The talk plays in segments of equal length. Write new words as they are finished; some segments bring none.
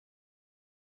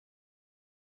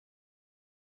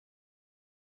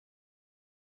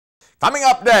Coming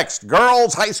up next,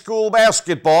 girls high school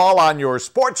basketball on your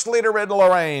sports leader in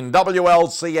Lorain,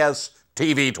 WLCS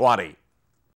TV 20.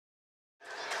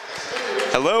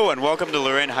 Hello and welcome to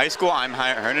Lorain High School. I'm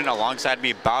Hyatt Hernan, alongside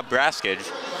me Bob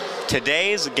Braskage.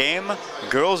 Today's game,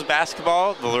 girls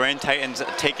basketball, the Lorain Titans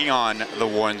taking on the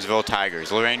Warrensville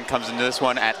Tigers. Lorain comes into this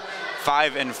one at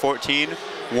 5-14.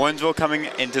 Warrensville coming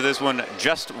into this one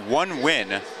just one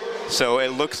win. So it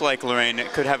looks like Lorain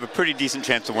could have a pretty decent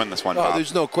chance to win this one, Bob.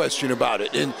 There's no question about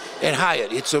it. And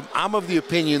Hyatt, I'm of the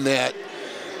opinion that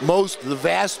the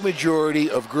vast majority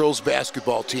of girls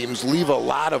basketball teams leave a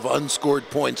lot of unscored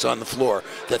points on the floor,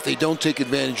 that they don't take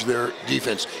advantage of their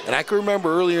defense. And I can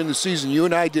remember earlier in the season, you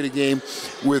and I did a game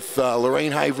with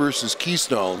Lorain High versus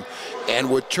Keystone, and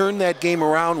what turned that game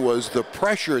around was the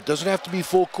pressure. It doesn't have to be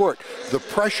full court. The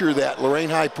pressure that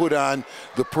Lorain High put on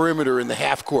the perimeter in the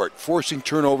half court, forcing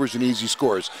turnovers and easy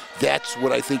scores. That's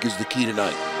what I think is the key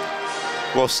tonight.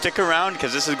 Well, stick around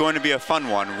because this is going to be a fun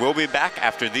one. We'll be back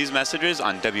after these messages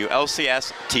on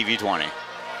WLCS TV 20.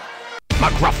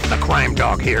 McGruff the crime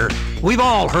dog here. We've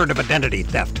all heard of identity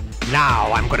theft. Now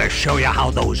I'm going to show you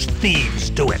how those thieves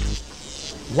do it.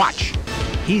 Watch.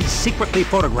 He's secretly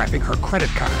photographing her credit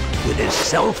card with his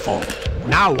cell phone.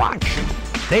 Now watch.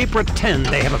 They pretend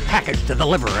they have a package to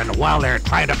deliver, and while they're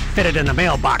trying to fit it in the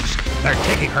mailbox, they're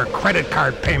taking her credit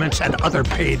card payments and other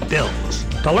paid bills.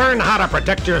 To learn how to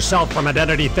protect yourself from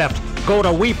identity theft, go to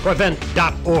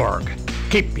weprevent.org.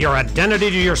 Keep your identity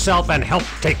to yourself and help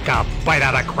take a bite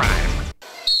out of crime.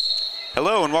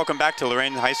 Hello and welcome back to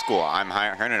Lorain High School. I'm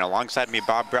Hyatt Hernan, alongside me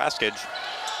Bob Braskage.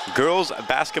 Girls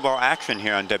basketball action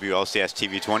here on WLCS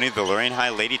TV 20. The Lorain High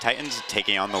Lady Titans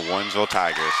taking on the Warrensville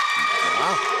Tigers.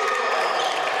 Wow.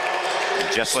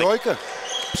 Just Stoika,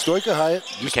 Hyatt.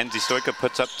 Mackenzie Stoika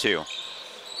puts up 2.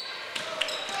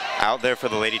 Out there for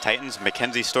the Lady Titans,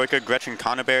 Mackenzie Stoika, Gretchen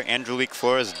Conabare, Angelique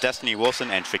Flores, Destiny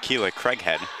Wilson, and Shaquila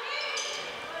Craighead.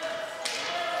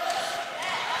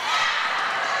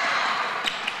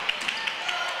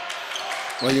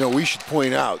 Well, we should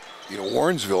point out,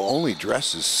 Warrensville only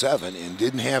dresses 7 and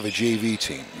didn't have a JV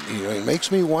team. It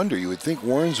makes me wonder. You would think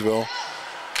Warrensville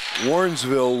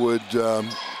would,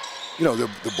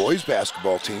 the boys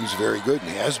basketball team is very good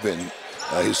and has been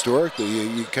historically.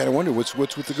 You kind of wonder what's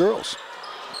with the girls.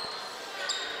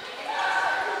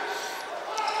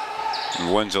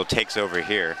 Warrensville takes over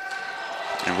here,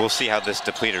 and we'll see how this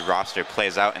depleted roster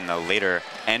plays out in the later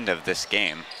end of this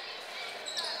game.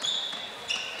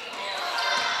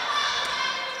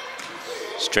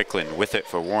 Strickland with it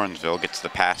for Warrensville, gets the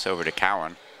pass over to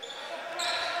Cowan.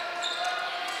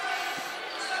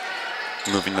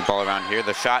 Moving the ball around here,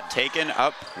 the shot taken,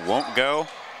 up, won't go,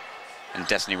 and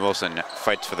Destiny Wilson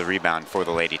fights for the rebound for the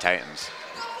Lady Titans.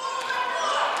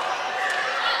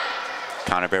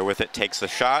 Conabare with it, takes the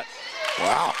shot.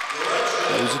 Wow,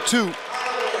 that was a 2.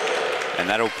 And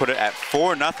that'll put it at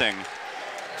 4-0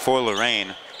 for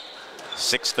Lorain.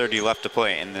 6:30 left to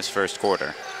play in this first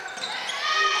quarter.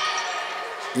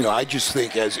 I just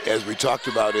think, as we talked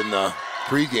about in the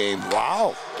pregame,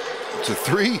 wow, it's a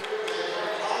 3.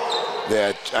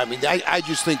 I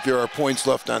just think there are points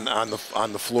left on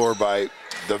the floor by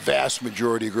the vast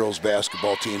majority of girls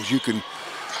basketball teams. You can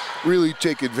really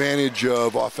take advantage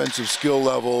of offensive skill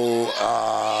level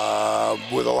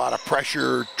with a lot of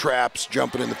pressure, traps,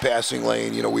 jumping in the passing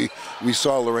lane. We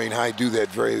saw Lorain High do that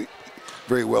very,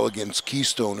 very well against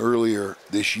Keystone earlier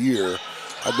this year.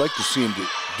 I'd like to see him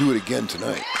do it again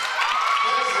tonight.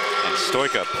 And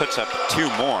Stoika puts up 2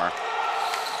 more,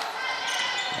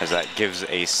 as that gives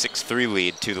a 6-3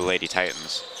 lead to the Lady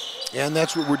Titans. And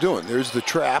that's what we're doing. There's the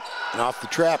trap, and off the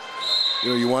trap,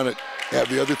 you want to have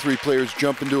the other 3 players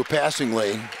jump into a passing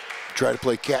lane, try to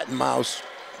play cat and mouse,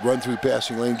 run through the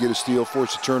passing lane, get a steal,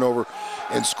 force a turnover,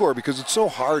 and score, because it's so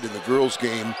hard in the girls'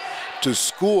 game to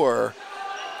score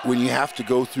when you have to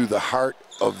go through the heart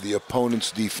of the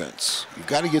opponent's defense. You've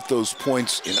got to get those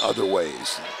points in other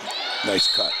ways. Nice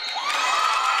cut.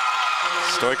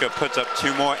 Stoika puts up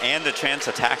 2 more and a chance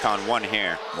attack on 1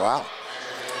 here. Wow.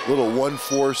 Little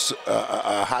 1-force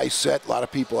high set. A lot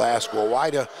of people ask, well, why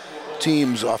do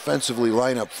teams offensively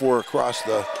line up 4 across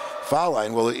the foul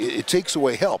line? Well, it takes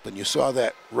away help, and you saw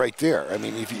that right there. I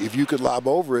mean, if you could lob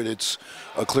over it, it's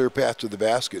a clear path to the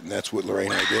basket, and that's what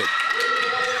Lorain High did.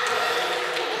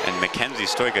 And Mackenzie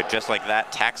Stoika, just like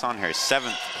that, tacks on her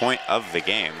 7th point of the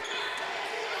game.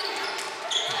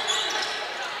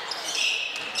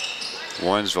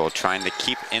 Warrensville trying to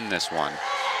keep in this one.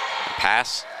 A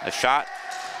pass, a shot,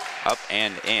 up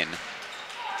and in.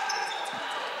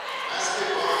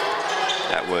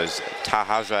 That was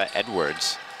Tahaja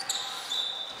Edwards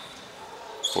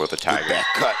for the Tigers. Good back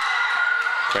cut.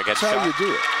 Craighead That's shot. how you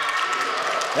do it.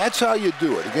 That's how you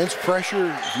do it. Against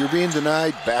pressure, if you're being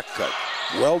denied, back cut.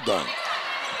 Well done.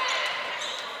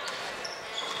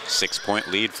 6-point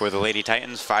lead for the Lady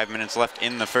Titans. 5 minutes left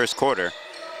in the first quarter.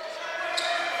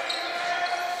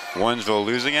 Warrensville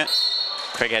losing it.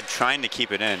 Craighead trying to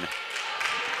keep it in.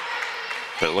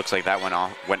 But it looks like that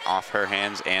went off her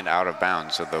hands and out of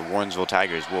bounds. So the Warrensville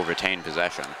Tigers will retain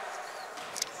possession.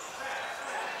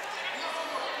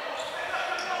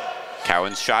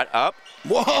 Cowan's shot up.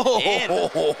 Whoa!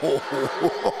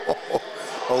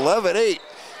 11-8.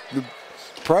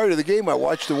 Prior to the game, I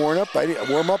watched the warm up. I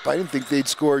didn't think they'd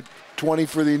scored 20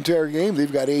 for the entire game.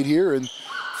 They've got 8 here in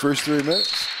first 3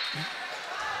 minutes.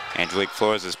 Angelique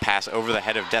Flores' pass over the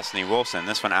head of Destiny Wilson.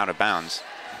 This one out of bounds.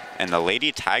 And the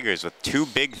Lady Tigers with 2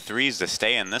 big threes to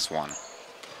stay in this one.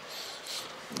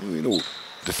 You know,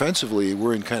 defensively,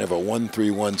 we're in kind of a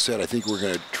 1-3-1 set. I think we're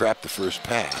going to trap the first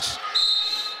pass.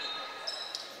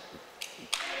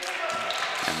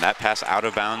 And that pass out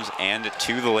of bounds and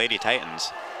to the Lady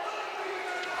Titans.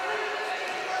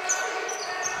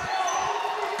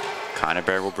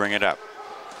 Conaberry will bring it up.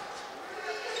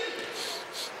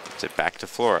 Gets it back to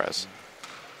Flores.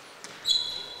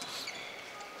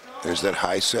 There's that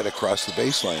high set across the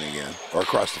baseline again, or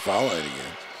across the foul line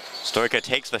again. Stoika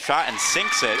takes the shot and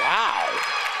sinks it. Wow!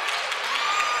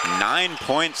 9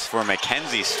 points for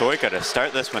Mackenzie Stoika to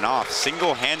start this one off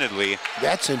single-handedly.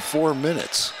 That's in 4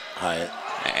 minutes, Hyatt.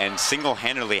 And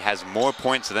single-handedly has more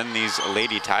points than these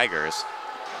Lady Tigers,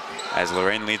 as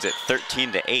Lorain leads it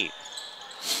 13-8.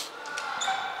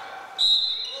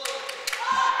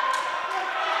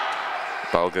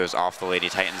 Ball goes off the Lady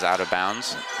Titans out of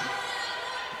bounds.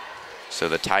 So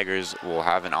the Tigers will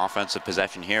have an offensive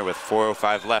possession here with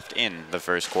 4:05 left in the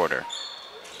first quarter.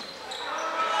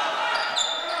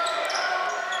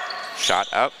 Shot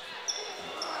up.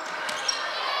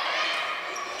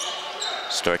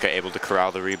 Stoika able to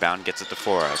corral the rebound, gets it to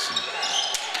Flores.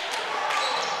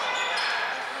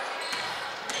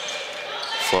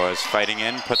 Flores fighting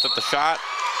in, puts up the shot.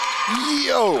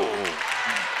 Yo!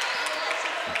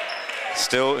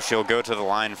 Still, she'll go to the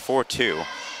line 4-2.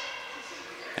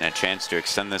 And a chance to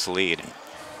extend this lead.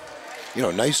 You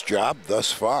know, nice job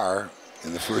thus far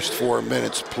in the first 4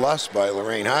 minutes plus by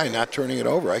Lorain High, not turning it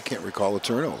over. I can't recall a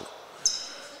turnover.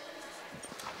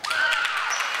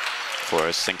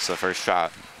 Flores sinks the first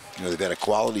shot. You know, they've had a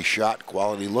quality shot,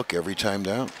 quality look every time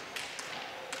down.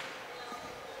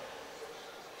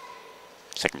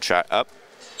 Second shot up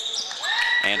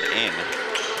and in.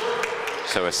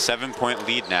 So a 7-point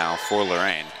lead now for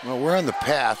Lorain. Well, we're on the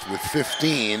path with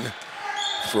 15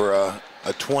 for a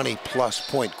 20-plus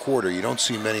point quarter. You don't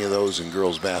see many of those in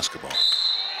girls basketball.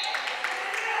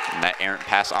 And that errant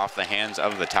pass off the hands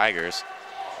of the Tigers.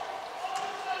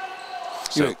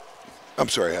 So, you know, I'm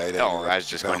sorry, I was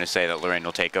just going to say that Lorain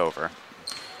will take over.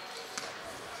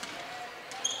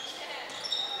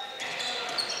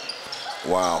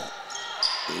 Wow.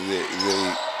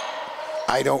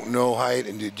 I don't know, Hyatt,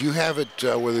 and did you have it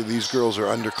whether these girls are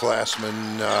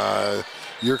underclassmen?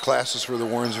 Your classes for the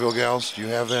Warrensville gals, do you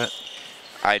have that?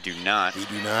 I do not. You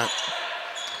do not?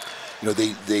 You know,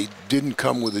 they didn't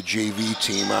come with a JV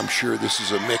team. I'm sure this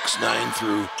is a mix 9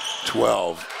 through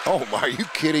 12. Oh, are you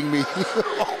kidding me?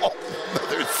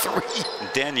 Another 3.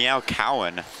 Danielle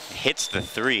Cowan hits the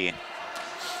 3.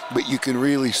 But you can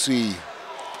really see,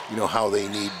 you know, how they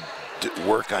need to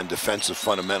work on defensive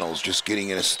fundamentals, just getting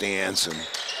in a stance and,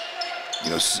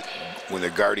 you know, when they're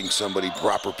guarding somebody,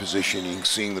 proper positioning,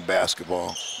 seeing the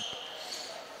basketball.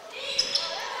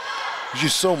 There's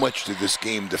just so much to this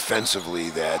game defensively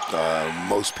that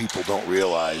most people don't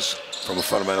realize from a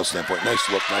fundamental standpoint. Nice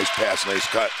look, nice pass, nice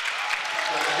cut.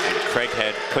 And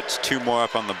Craighead puts 2 more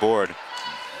up on the board.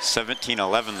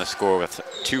 17-11 the score with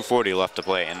 2:40 left to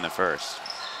play in the first.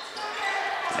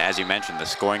 And as you mentioned, the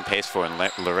scoring pace for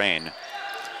Lorain.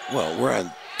 Well, we're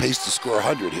on pace to score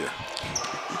 100 here.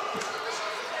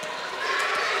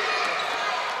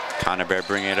 Conaberry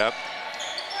bringing it up,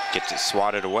 gets it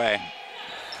swatted away.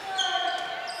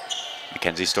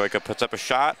 Mackenzie Stoika puts up a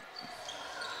shot.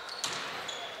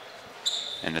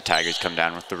 And the Tigers come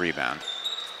down with the rebound.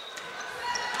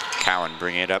 Cowan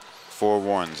bringing it up for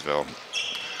Warrensville.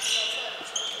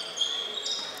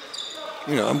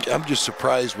 You know, I'm just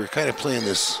surprised we're kind of playing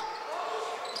this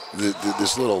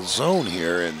little zone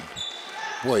here, and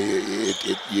boy,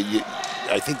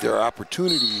 I think there are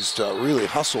opportunities to really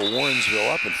hustle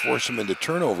Warrensville up and force them into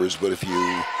turnovers. But if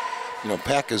you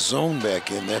pack a zone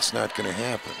back in, that's not going to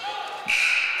happen.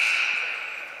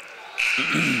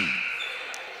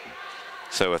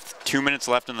 So with 2 minutes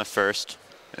left in the first,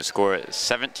 the score is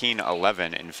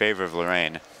 17-11 in favor of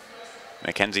Lorain.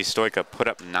 Mackenzie Stoika put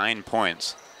up 9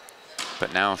 points.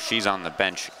 but now she's on the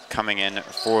bench. Coming in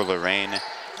for Lorain,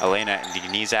 Elena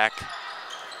Denizak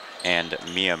and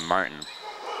Mia Martin.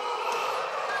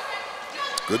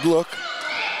 Good look.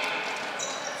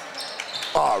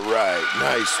 All right,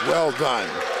 nice, well done.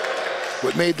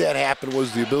 What made that happen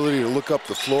was the ability to look up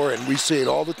the floor, and we say it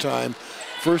all the time,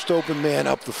 first open man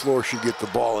up the floor should get the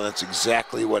ball, and that's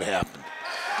exactly what happened.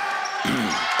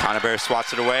 Conover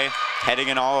swats it away, heading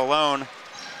in all alone.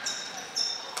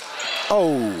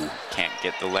 Oh. Can't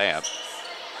get the layup.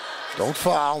 Don't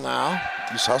foul now.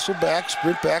 Just hustle back,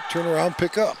 sprint back, turn around,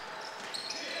 pick up.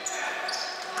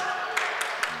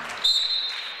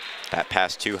 That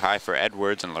pass too high for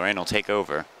Edwards, and Lorain will take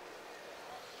over.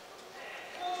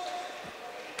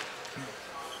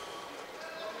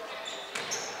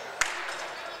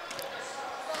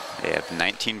 They have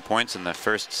 19 points in the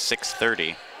first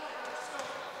 6:30,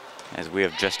 as we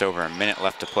have just over a minute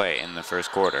left to play in the first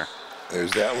quarter.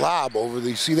 There's that lob over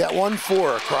the, see that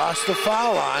 1-4 across the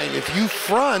foul line. If you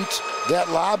front, that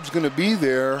lob's going to be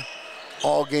there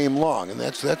all game long, and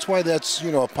that's why that's,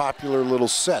 you know, a popular little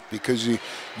set, because you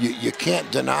can't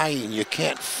deny and you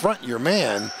can't front your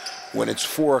man when it's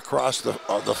 4 across the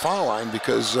foul line,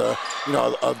 because you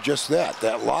know, of just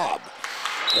that lob,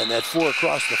 and that 4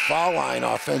 across the foul line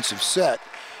offensive set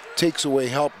takes away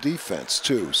help defense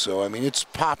too. So I mean, it's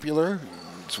popular.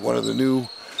 It's one of the new,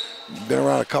 been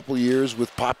around a couple years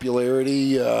with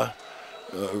popularity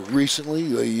recently.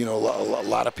 You know, a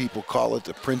lot of people call it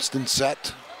the Princeton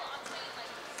set.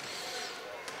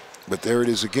 But there it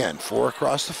is again, 4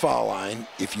 across the foul line.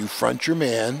 If you front your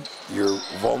man, you're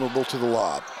vulnerable to the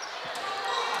lob.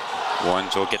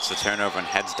 Warrensville gets the turnover and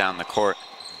heads down the court.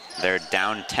 They're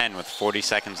down 10 with 40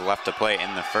 seconds left to play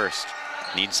in the first.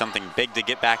 Need something big to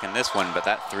get back in this one, but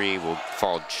that 3 will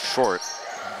fall short.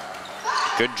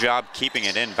 Good job keeping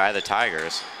it in by the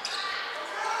Tigers.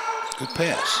 Good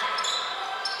pass.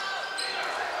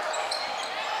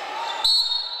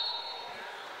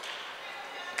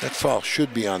 That foul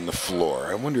should be on the floor.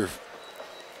 I wonder if,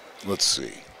 let's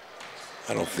see.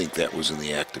 I don't think that was in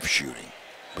the act of shooting,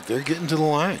 but they're getting to the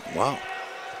line. Wow.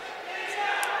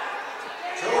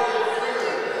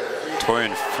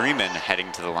 Torian Freeman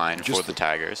heading to the line for the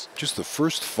Tigers. Just the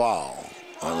first foul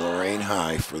on Lorain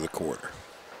High for the quarter.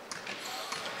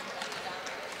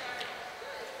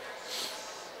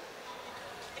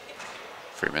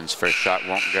 Freeman's first shot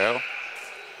won't go.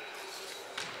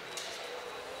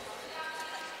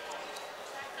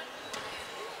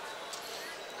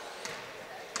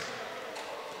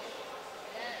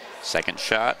 Second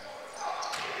shot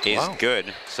is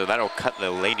good, so that'll cut the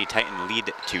Lady Titan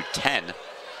lead to 10.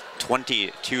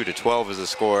 22-12 is the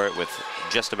score with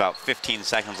just about 15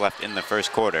 seconds left in the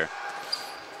first quarter.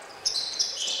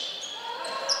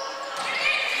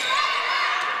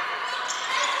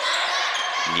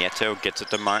 Nieto gets it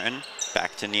to Martin,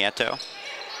 back to Nieto.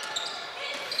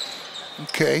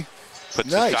 Okay. Puts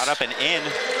the shot up and in.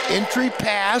 Entry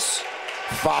pass,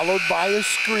 followed by a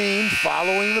screen,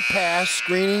 following the pass,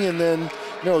 screening, and then,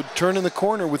 you know, turning the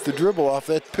corner with the dribble off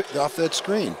that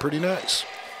screen. Pretty nice.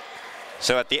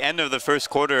 So at the end of the first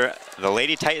quarter, the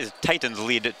Lady Titans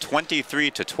lead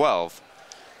 23-12.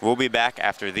 We'll be back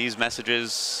after these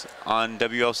messages on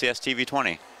WLCS TV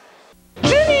 20.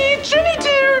 Jenny, Jenny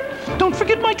dear, don't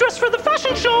forget my dress for the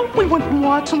fashion show. We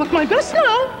want to look my best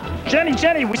now.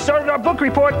 Jenny, we started our book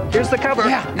report. Here's the cover.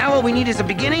 Yeah, now all we need is a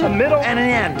beginning, a middle, and an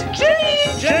end.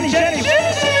 Jenny dear.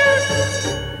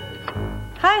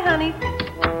 Hi, honey.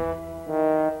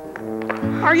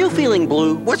 Are you feeling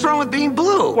blue? What's wrong with being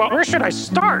blue? Well, where should I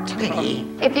start?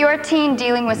 If you're a teen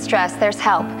dealing with stress, there's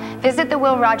help. Visit the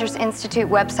Will Rogers Institute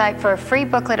website for a free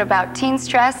booklet about teen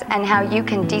stress and how you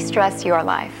can de-stress your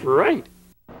life. Right.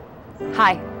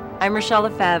 Hi, I'm Rochelle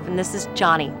Lefebvre, and this is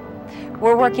Johnny.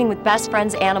 We're working with Best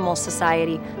Friends Animal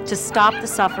Society to stop the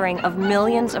suffering of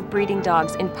millions of breeding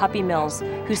dogs in puppy mills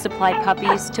who supply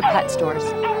puppies to pet stores.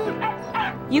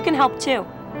 You can help too,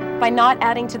 by not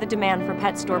adding to the demand for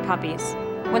pet store puppies.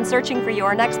 When searching for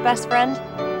your next best friend,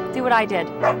 do what I did.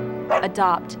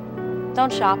 Adopt.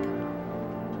 Don't shop.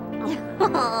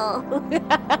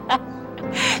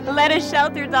 Let a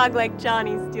shelter dog like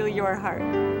Johnny steal your heart.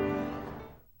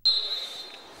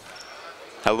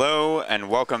 Hello and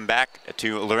welcome back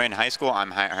to Lorain High School.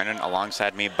 I'm Hyatt Hernan,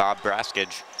 alongside me Bob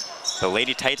Braskage. The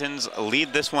Lady Titans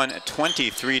lead this one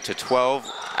 23-12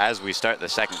 as we start the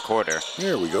second quarter.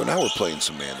 Here we go, now we're playing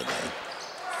some man-to-man.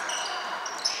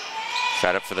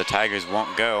 Shot up for the Tigers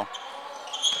won't go.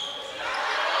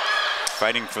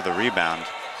 Fighting for the rebound.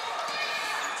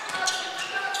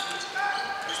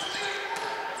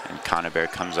 And Conover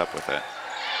comes up with it.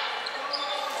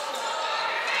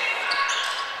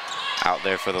 Out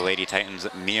there for the Lady Titans,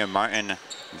 Mia Martin,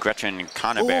 Gretchen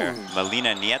Conaber,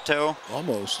 Melina Nieto,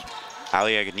 almost,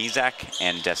 Alia Gnizak,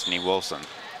 and Destiny Wilson.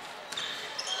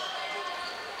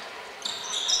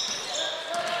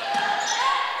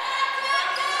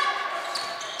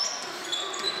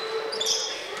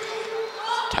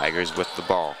 Tigers with the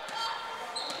ball.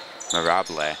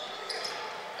 Mirable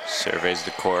surveys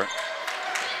the court.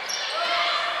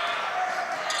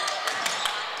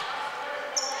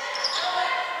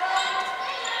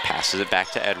 Passes it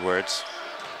back to Edwards,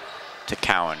 to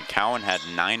Cowan. Cowan had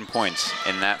 9 points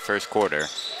in that first quarter,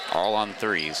 all on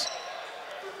threes.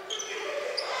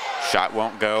 Shot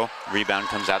won't go, rebound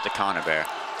comes out to Conaber.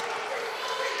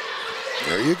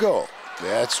 There you go.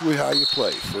 That's how you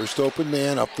play. First open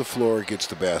man up the floor gets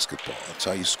the basketball. That's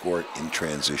how you score it in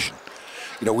transition.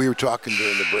 You know, we were talking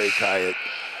during the break, Hyatt.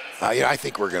 I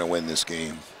think we're going to win this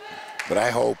game, but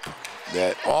I hope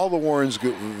that all the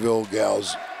Warrensville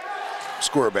gals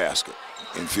score a basket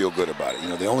and feel good about it. You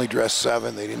know, they only dressed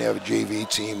 7. They didn't have a JV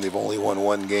team. They've only won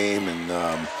 1 game, and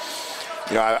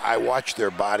you know, I watched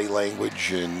their body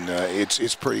language, and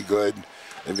it's pretty good.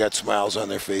 They've got smiles on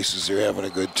their faces. They're having a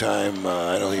good time.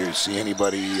 I don't see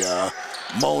anybody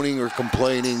moaning or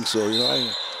complaining. So, you know,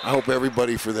 I hope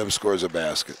everybody for them scores a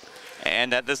basket.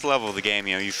 And at this level of the game,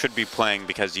 you know, you should be playing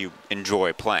because you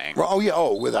enjoy playing. Well, oh, yeah,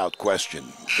 without question.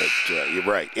 But you're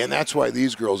right. And that's why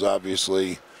these girls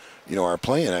obviously, you know, are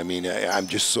playing. I mean, I'm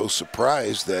just so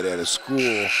surprised that at a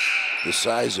school the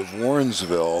size of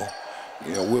Warrensville,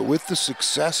 you know, with the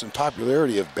success and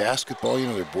popularity of basketball, you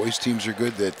know, their boys' teams are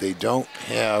good, that they don't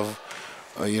have,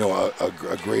 you know,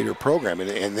 a greater program.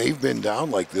 And they've been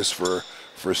down like this for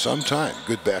some time.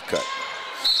 Good back cut.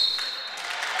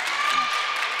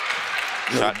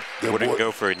 Shot wouldn't go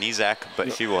for Nizak,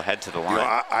 but she will head to the line. You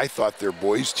know, I thought their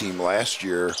boys' team last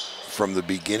year, from the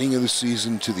beginning of the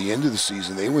season to the end of the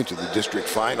season, they went to the district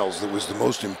finals. That was the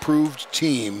most improved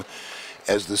team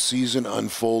as the season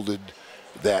unfolded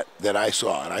that I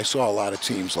saw. And I saw a lot of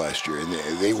teams last year, and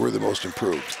they were the most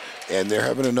improved. And they're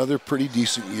having another pretty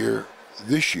decent year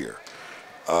this year.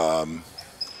 You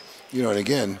know, and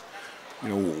again, you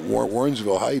know,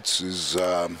 Warrensville Heights is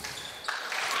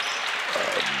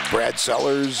Brad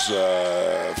Sellers.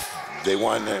 They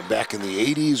won back in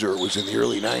the 80s, or it was in the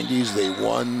early 90s. They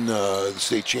won the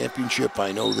state championship.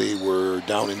 I know they were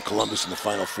down in Columbus in the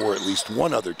Final Four at least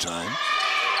one other time.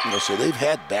 You know, so they've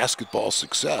had basketball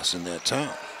success in that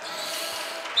town.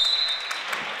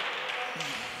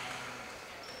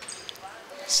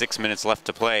 Six minutes left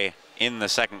to play in the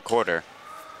second quarter.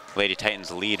 Lady Titans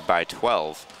lead by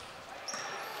 12.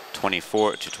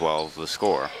 24-12 the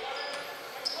score.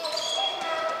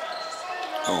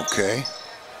 Okay.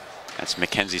 That's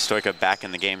Mackenzie Stoika back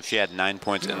in the game. She had 9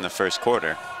 points in the first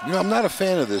quarter. You know, I'm not a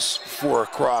fan of this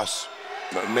 4-across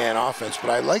man offense, but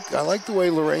I like the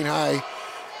way Lorain High,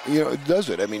 you know, does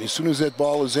it. I mean, as soon as that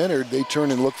ball is entered, they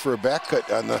turn and look for a back cut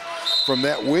from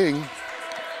that wing.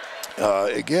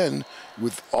 Again,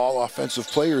 with all offensive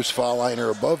players foul line or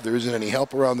above, there isn't any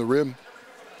help around the rim.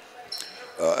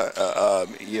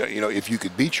 You know, if you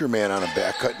could beat your man on a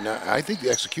back cut, I think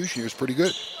the execution here is pretty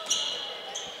good.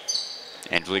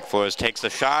 Angelique Flores takes the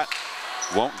shot,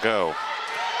 won't go.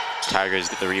 Tigers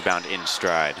get the rebound in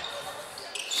stride.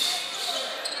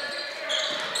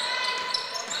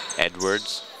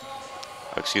 Edwards,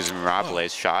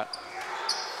 Mirable's shot.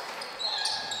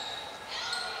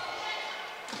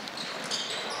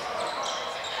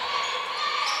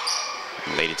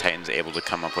 Lady Titans able to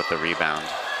come up with the rebound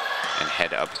and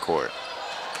head up court.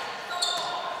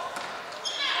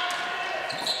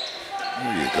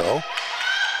 There you go.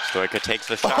 Stoika takes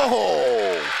the shot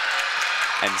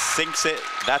and sinks it.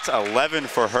 That's 11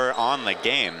 for her on the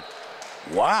game.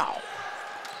 Wow.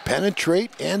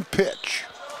 Penetrate and pitch.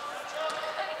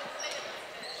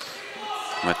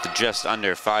 With just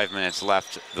under 5 minutes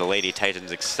left, the Lady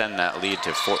Titans extend that lead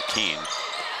to 14.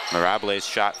 Mirable's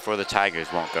shot for the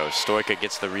Tigers won't go. Stoika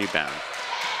gets the rebound.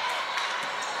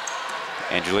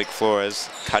 Angelique Flores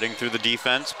cutting through the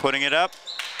defense, putting it up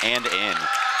and in.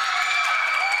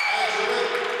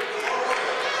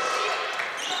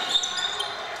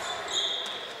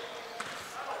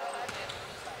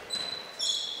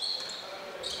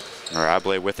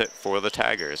 Mirable with it for the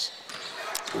Tigers.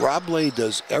 Mirable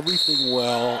does everything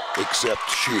well except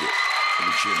shoot it. I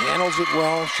mean, she handles it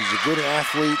well. She's a good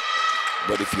athlete.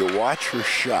 But if you watch her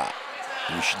shot,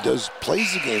 I mean, she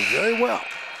plays the game very well.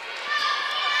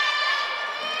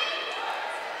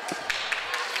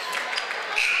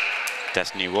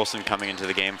 Destiny Wilson coming into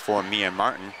the game for Mia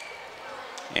Martin.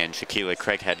 And Shaquila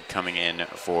Craighead coming in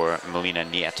for Melina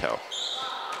Nieto.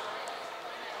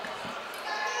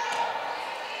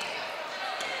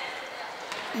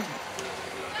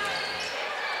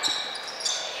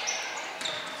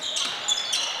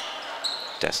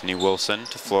 Destiny Wilson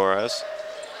to Flores,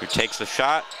 who takes the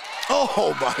shot.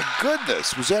 Oh my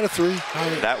goodness, was that a 3?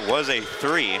 That was a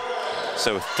 3.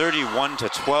 So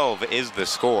 31-12 is the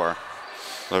score.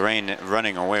 Lorain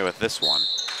running away with this one.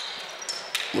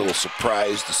 A little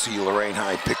surprised to see Lorain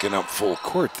High picking up full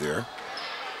court there.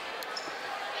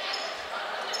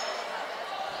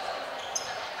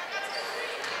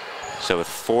 So with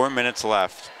 4 minutes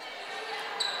left,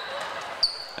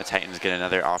 the Titans get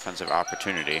another offensive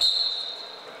opportunity.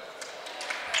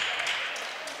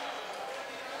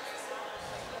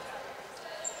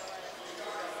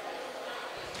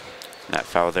 And that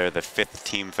foul there, the 5th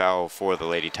team foul for the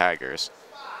Lady Tigers.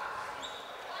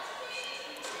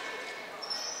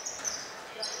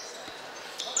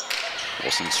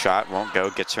 Wilson's shot won't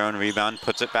go, gets her own rebound,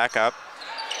 puts it back up.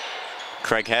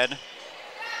 Craighead.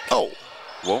 Oh.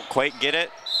 Won't quite get it.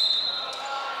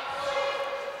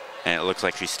 And it looks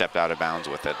like she stepped out of bounds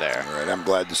with it there. All right, I'm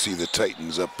glad to see the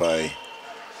Titans up by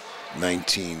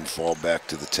 19 fall back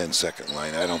to the 10-second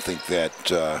line. I don't think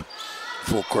that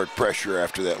full court pressure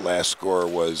after that last score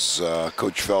was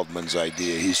Coach Feldman's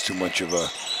idea. He's too much of a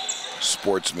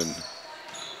sportsman.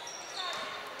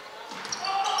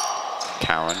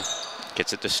 Cowan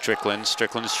gets it to Strickland.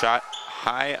 Strickland's shot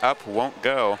high up, won't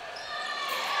go.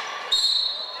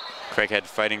 Craighead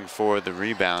fighting for the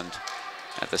rebound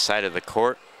at the side of the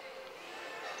court.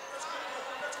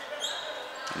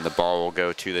 And the ball will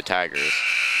go to the Tigers.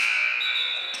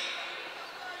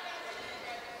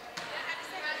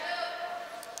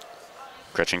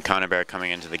 Gretchen Conaber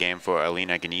coming into the game for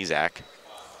Alina Ganizak.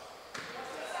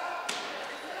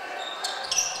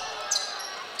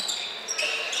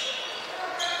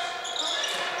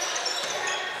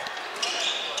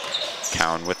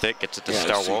 Cowan with it, gets it to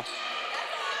Stelwell.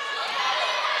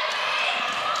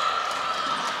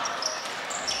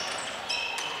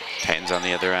 Titans on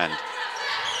the other end.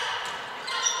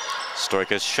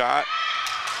 Stoika's shot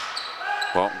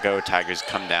won't go. Tigers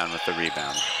come down with the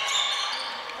rebound.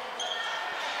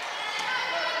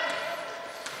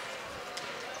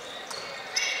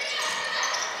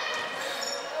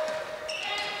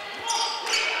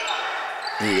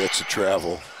 Ooh, that's a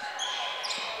travel.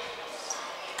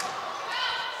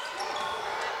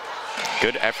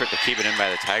 Good effort to keep it in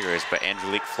by the Tigers, but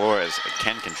Angelique Flores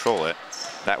can control it.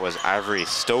 That was Ivory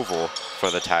Stovall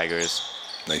for the Tigers.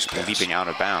 Nice pass. Leaping out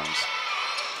of bounds.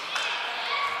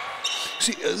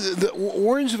 See,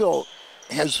 Warrensville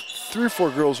has 3 or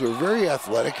 4 girls who are very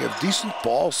athletic, have decent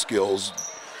ball skills,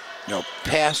 you know,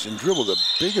 pass and dribble. The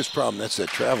biggest problem, that's that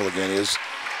travel again, is,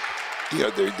 you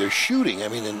know, they're shooting. I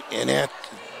mean, and at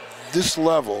this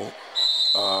level,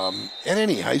 and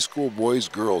any high school boys,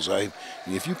 girls,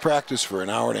 if you practice for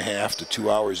an hour and a half to 2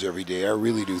 hours every day, I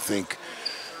really do think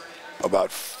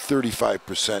about 35%,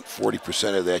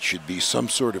 40% of that should be some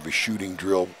sort of a shooting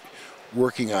drill,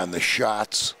 working on the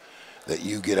shots that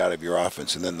you get out of your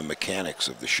offense and then the mechanics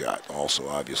of the shot also,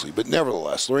 obviously. But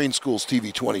nevertheless, Lorain Schools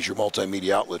TV 20 is your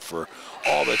multimedia outlet for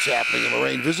all that's happening in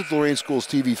Lorain. Visit the Lorain Schools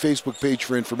TV Facebook page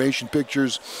for information,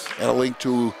 pictures, and a link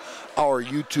to our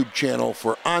YouTube channel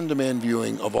for on-demand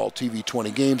viewing of all TV 20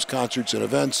 games, concerts, and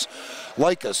events.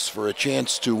 Like us for a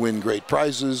chance to win great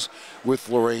prizes with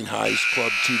Lorain High's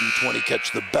Club TV 20.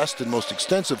 Catch the best and most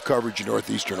extensive coverage in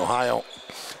Northeastern Ohio.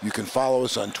 You can follow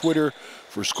us on Twitter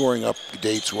for scoring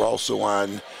updates. We're also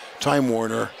on Time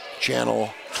Warner Channel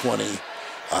 20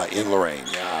 in Lorain.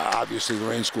 Obviously,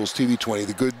 Lorain Schools TV 20,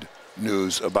 the good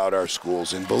news about our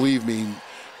schools. And believe me,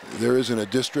 there isn't a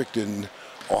district in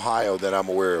Ohio that I'm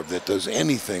aware of that does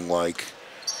anything like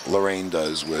Lorain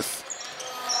does with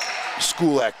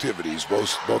school activities,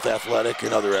 both athletic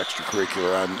and other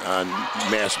extracurricular on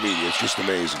mass media. It's just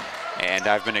amazing. And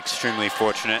I've been extremely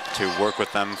fortunate to work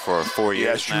with them for 4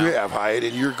 years now. Yes, you have, Hyatt,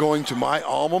 and you're going to my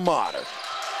alma mater.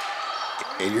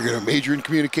 And you're going to major in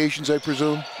communications, I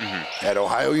presume, at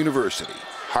Ohio University.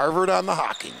 Harvard on the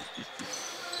Hocking.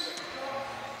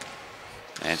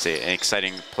 And it's an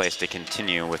exciting place to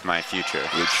continue with my future.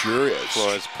 It sure is.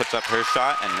 Flores puts up her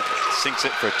shot and sinks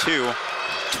it for 2.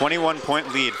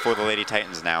 21-point lead for the Lady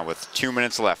Titans now with 2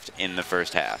 minutes left in the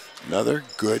first half. Another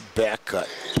good back cut,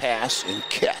 pass and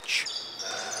catch.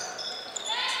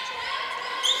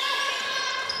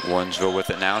 Warrensville with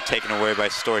it now, taken away by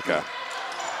Stoika.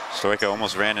 Stoika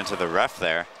almost ran into the ref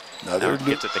there. Another now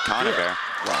gets it to Conaber.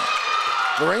 Wow.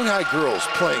 Lorain High girls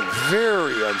playing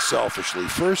very unselfishly.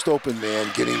 First open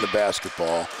man getting the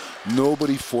basketball.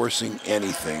 Nobody forcing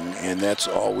anything, and that's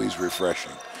always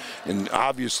refreshing. And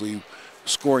obviously,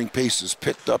 scoring pace is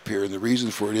picked up here, and the reason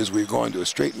for it is we've gone to a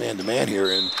straight man-to-man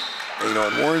here. And, you know,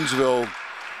 in Warrensville,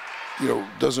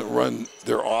 doesn't run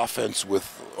their offense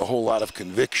with a whole lot of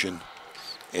conviction.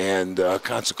 And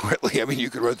consequently, I mean, you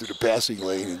could run through the passing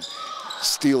lane and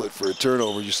steal it for a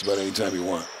turnover just about any time you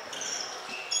want.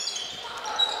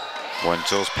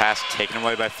 Warrensville's pass taken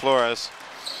away by Flores.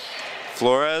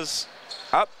 Flores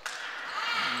up.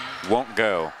 Won't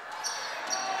go.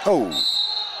 Oh.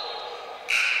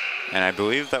 And I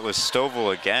believe that was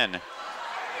Stovall again,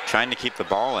 trying to keep the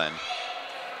ball in.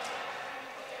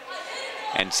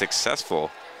 And successful.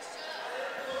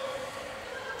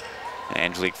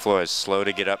 Angelique Flores slow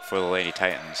to get up for the Lady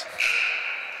Titans.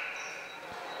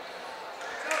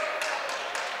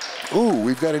 Ooh,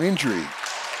 we've got an injury.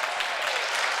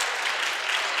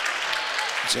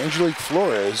 It's Angelique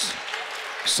Flores,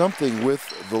 something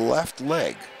with the left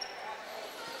leg.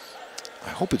 I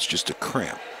hope it's just a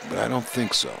cramp, but I don't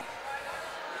think so.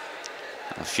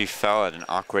 Well, she fell at an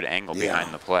awkward angle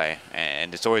behind the play,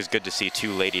 and it's always good to see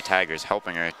two Lady Tigers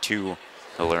helping her to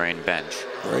the Lorain bench.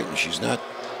 Right, and she's not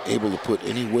able to put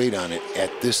any weight on it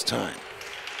at this time.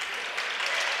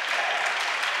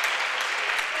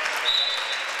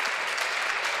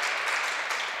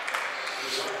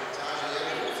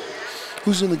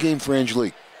 Who's in the game for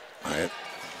Angelique?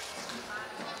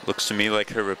 Looks to me like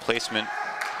her replacement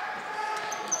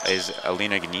is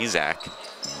Alina Gnizak.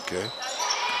 Okay.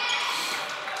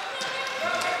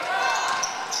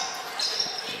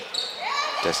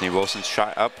 Destiny Wilson's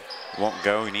shot up, won't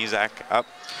go. Gnizak up.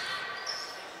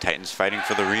 Titans fighting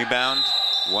for the rebound.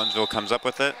 Warrensville comes up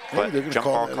with it, but jump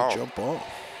ball call. Jump ball.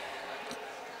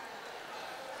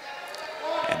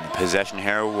 And the possession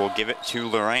here will give it to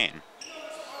Lorain.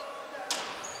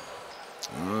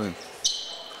 All right.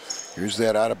 Here's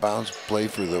that out of bounds play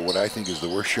for what I think is the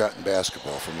worst shot in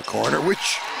basketball from the corner,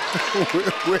 which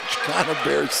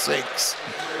Conabear sinks.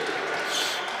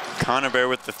 Conabear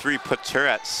with the three puts her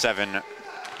at 7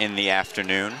 in the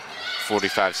afternoon.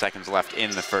 45 seconds left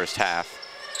in the first half.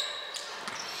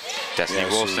 Destiny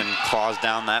Wilson claws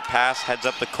down that pass, heads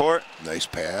up the court. Nice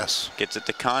pass. Gets it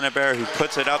to Conabear, who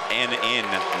puts it up and in.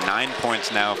 9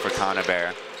 points now for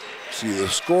Conabear. See, the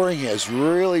scoring has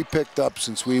really picked up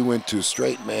since we went to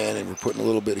straight man and we're putting a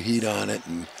little bit of heat on it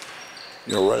and,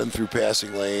 running through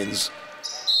passing lanes.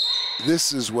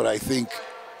 This is what I think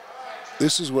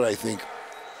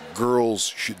girls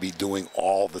should be doing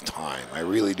all the time. I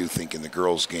really do think in the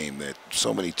girls' game that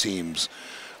so many teams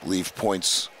leave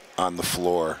points on the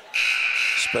floor,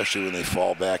 especially when they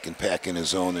fall back and pack in a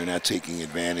zone. They're not taking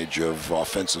advantage of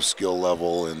offensive skill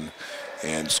level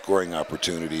and scoring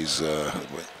opportunities.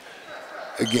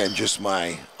 Again, just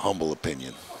my humble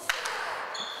opinion.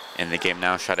 In the game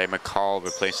now, Sade McCall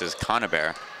replaces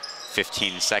Conabear.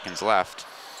 15 seconds left.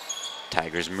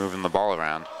 Tigers moving the ball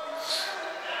around.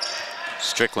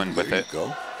 Strickland with it.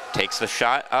 Go. Takes the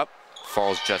shot up,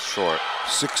 falls just short.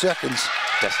 6 seconds.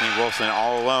 Destiny Wilson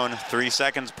all alone. 3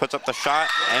 seconds, puts up the shot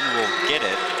and will get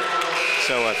it.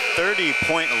 So a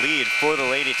 30-point lead for the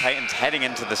Lady Titans heading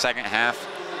into the second half.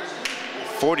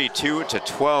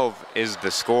 42-12 is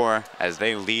the score as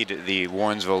they lead the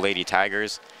Warrensville Lady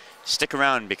Tigers. Stick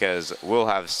around because we'll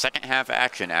have second half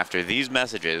action after these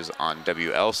messages on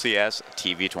WLCS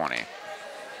TV 20.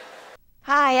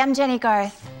 Hi, I'm Jenny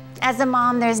Garth. As a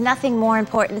mom, there's nothing more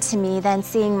important to me than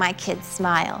seeing my kids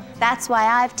smile. That's why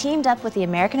I've teamed up with the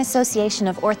American Association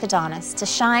of Orthodontists to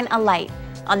shine a light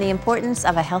on the importance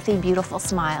of a healthy, beautiful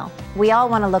smile. We all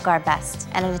want to look our best,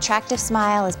 and an attractive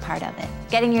smile is part of it.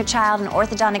 Getting your child an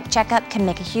orthodontic checkup can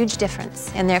make a huge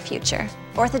difference in their future.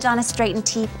 Orthodontists straighten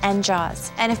teeth and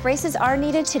jaws. And if braces are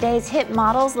needed, today's hip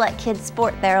models let kids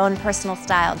sport their own personal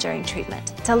style during treatment.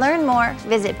 To learn more,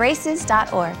 visit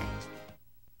braces.org.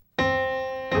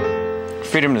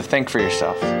 Freedom to think for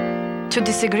yourself. To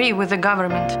disagree with the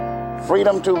government.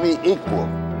 Freedom to be equal.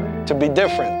 To be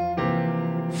different.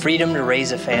 Freedom to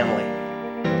raise a family.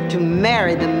 To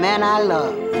marry the man I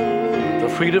love. The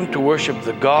freedom to worship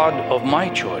the God of my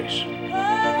choice.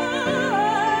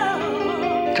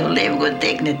 To live with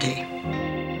dignity.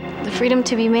 The freedom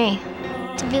to be me.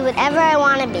 To be whatever I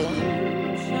want to be.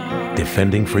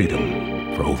 Defending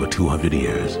freedom for over 200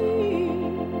 years.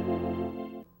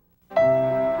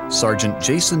 Sergeant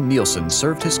Jason Nielsen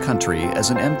served his country as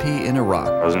an MP in Iraq.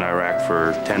 I was in Iraq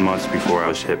for 10 months before I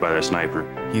was hit by that sniper.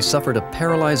 He suffered a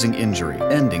paralyzing injury,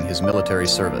 ending his military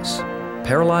service.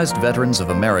 Paralyzed Veterans of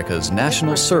America's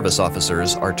National Service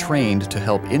Officers are trained to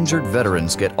help injured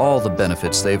veterans get all the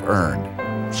benefits they've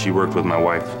earned. She worked with my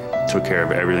wife, took care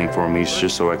of everything for me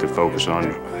just so I could focus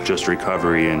on just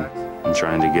recovery and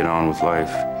trying to get on with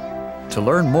life. To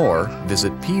learn more,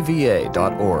 visit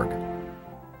pva.org.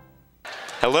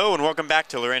 Hello and welcome back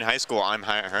to Lorain High School. I'm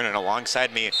Hyatt Hernan.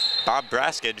 Alongside me, Bob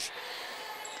Braskage.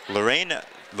 Lorain,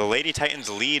 the Lady Titans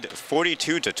lead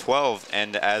 42-12,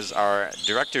 and as our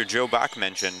director Joe Bach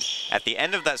mentioned, at the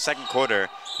end of that second quarter,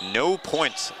 no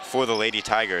points for the Lady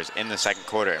Tigers in the second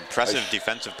quarter. Impressive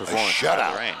defensive performance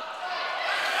by Lorain.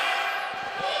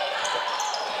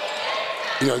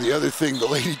 You know, the other thing the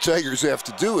Lady Tigers have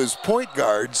to do is point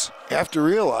guards have to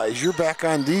realize you're back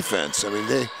on defense. I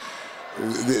mean,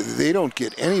 they don't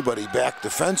get anybody back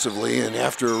defensively, and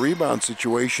after a rebound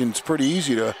situation, it's pretty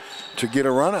easy to get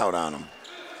a run out on them.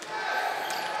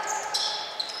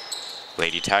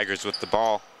 Lady Tigers with the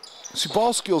ball. See,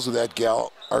 ball skills of that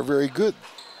gal are very good.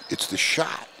 It's the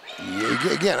shot.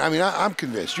 Again, I mean, I'm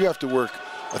convinced you have to work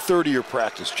a third of your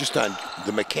practice just on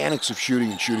the mechanics of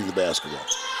shooting and shooting the basketball.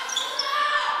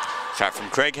 Shot from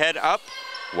Craighead up,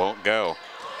 won't go.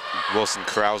 Wilson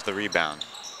corrals the rebound.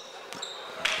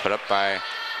 Put up by,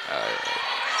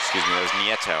 excuse me, it was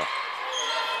Nieto.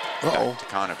 Uh-oh. To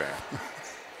Conover.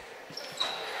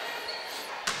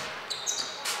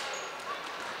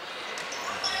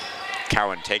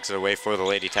 Cowan takes it away for the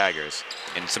Lady Tigers.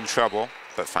 In some trouble,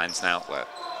 but finds an outlet.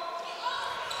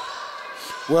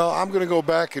 Well, I'm going to go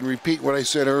back and repeat what I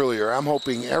said earlier. I'm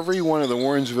hoping every one of the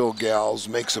Warrensville gals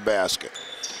makes a basket.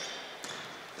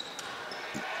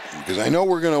 Because I know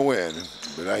we're going to win,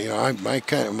 but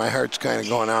my heart's kind of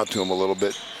going out to them a little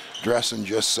bit. Dressing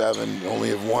just 7, only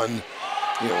have one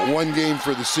game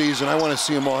for the season. I want to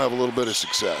see them all have a little bit of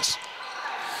success.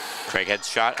 Craighead's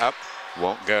shot up,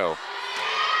 won't go.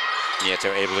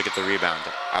 Nieto able to get the rebound.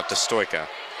 Out to Stoika,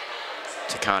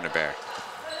 to Conover.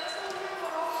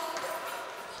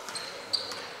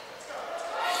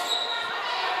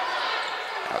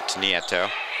 Out to Nieto.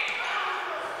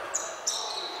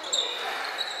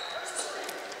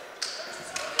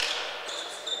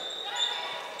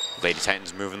 Lady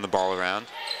Titans moving the ball around.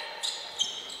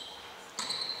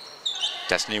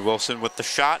 Destiny Wilson with the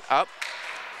shot up.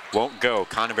 Won't go.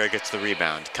 Conover gets the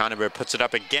rebound. Conover puts it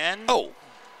up again. Oh!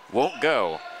 Won't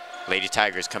go. Lady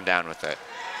Tigers come down with it.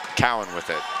 Cowan with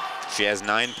it. She has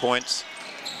 9 points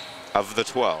of the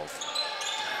 12.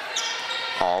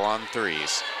 All on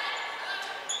threes.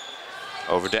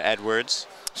 Over to Edwards.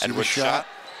 Edwards shot.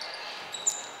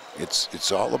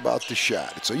 It's all about the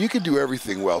shot. So you can do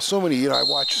everything well. So many, I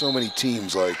watch so many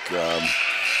teams like,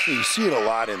 you see it a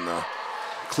lot in the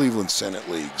Cleveland Senate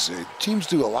leagues. Teams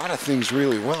do a lot of things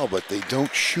really well, but they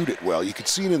don't shoot it well. You can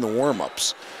see it in the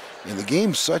warm-ups. And the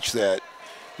game's such that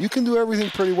you can do everything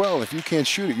pretty well, and if you can't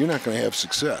shoot it, you're not going to have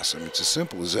success. I mean, it's as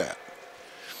simple as that.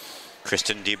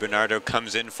 Kristen DiBernardo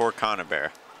comes in for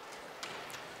Conover.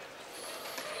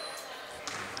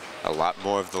 A lot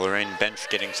more of the Lorain bench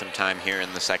getting some time here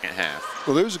in the second half.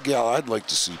 Well, there's a gal I'd like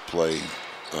to see play,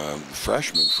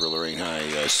 freshman for Lorain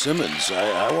High, Simmons.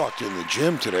 I walked in the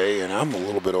gym today, and I'm a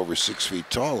little bit over 6 feet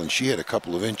tall, and she had a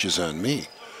couple of inches on me.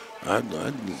 I'd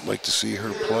like to see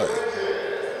her play.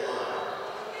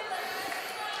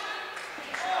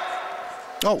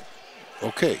 Oh,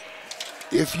 okay.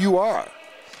 If you are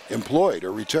employed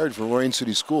or retired from Lorain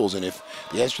City Schools, and if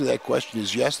the answer to that question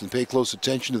is yes, then pay close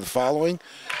attention to the following.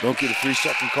 Don't get a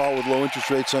 3-second call with low interest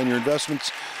rates on your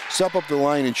investments. Step up the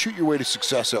line and shoot your way to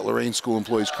success at Lorain School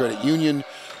Employees Credit Union.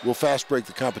 We'll fast break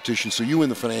the competition so you win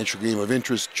the financial game of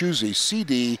interest. Choose a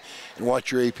CD and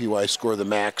watch your APY score the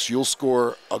max. You'll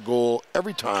score a goal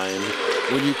every time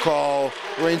when you call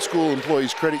Lorain School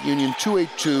Employees Credit Union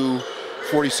 282-4600,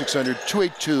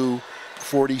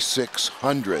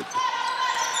 282-4600.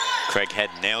 Craighead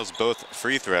nails both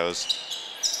free throws,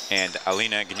 and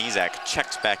Alina Gnizak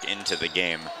checks back into the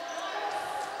game.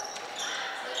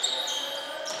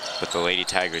 But the Lady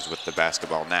Tigers with the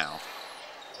basketball now.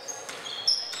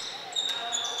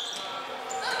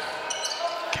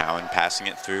 Cowan passing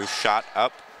it through, shot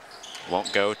up,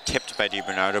 won't go, tipped by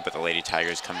DiBernardo, but the Lady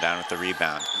Tigers come down with the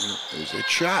rebound. There's a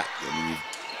shot. I mean,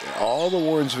 all the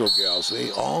Warrensville gals,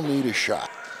 they all need a shot.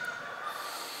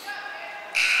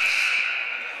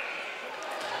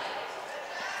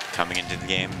 Coming into the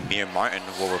game, Mia Martin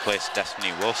will replace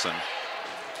Destiny Wilson.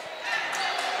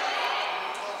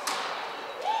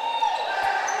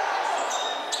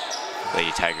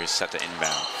 Lady Tigers set to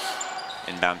inbound.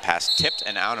 Inbound pass tipped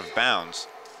and out of bounds.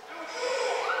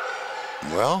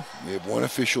 Well, we have one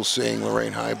official saying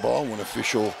Lorain High ball. One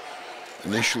official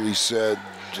initially said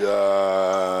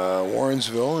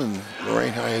Warrensville, and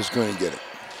Lorain High is going to get it.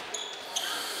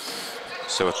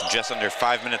 So with just under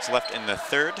 5 minutes left in the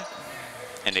third,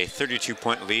 and a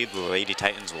 32-point lead, the Lady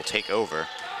Titans will take over.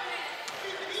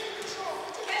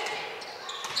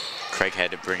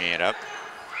 Craighead bringing it up.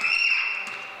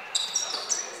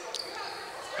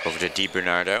 Over to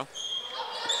DiBernardo.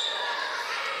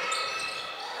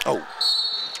 Oh.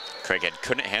 Craighead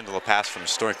couldn't handle a pass from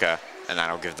Stoika, and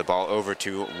that'll give the ball over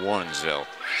to Warrensville.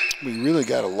 We really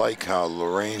got to like how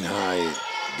Lorain High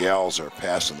gals are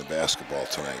passing the basketball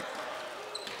tonight.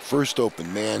 First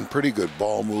open man, pretty good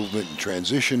ball movement and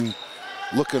transition,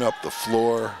 looking up the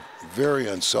floor, very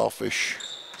unselfish.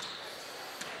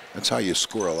 That's how you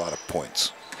score a lot of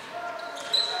points.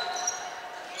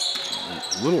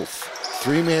 A little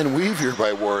three-man weave here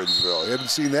by Warrensville. You haven't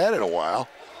seen that in a while.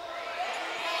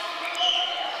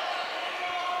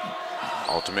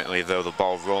 Ultimately, though, the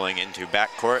ball rolling into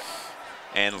backcourt,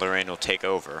 and Lorain will take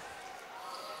over.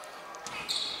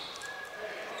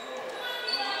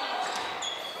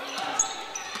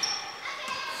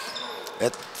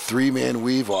 That three-man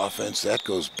weave offense, that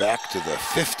goes back to the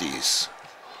 50s.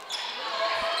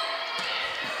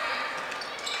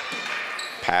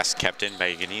 Pass kept in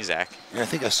by Ganizak. I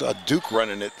think I saw Duke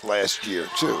running it last year,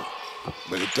 too.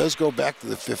 But it does go back to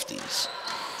the 50s.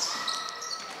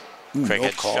 Craighead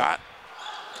no call. Shot.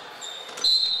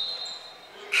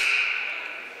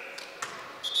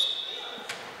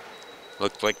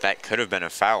 Looked like that could have been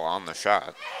a foul on the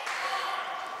shot.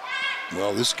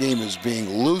 Well, this game is being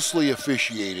loosely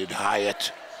officiated,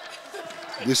 Hyatt.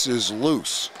 This is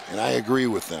loose, and I agree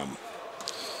with them.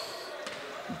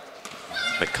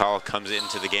 The call comes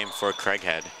into the game for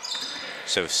Craighead.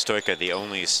 So Stoika, the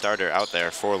only starter out there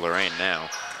for Lorain now.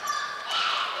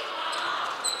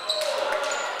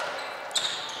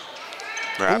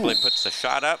 Mirabile puts the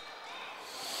shot up.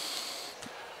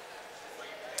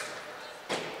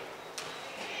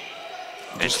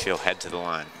 And she'll head to the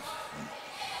line.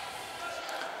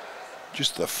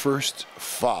 Just the first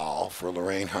foul for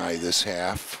Lorain High this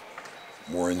half.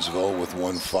 Warrensville with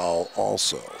one foul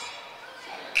also.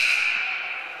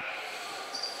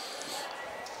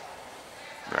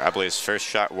 Mirabile's first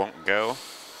shot won't go.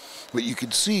 But you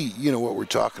can see, you know, what we're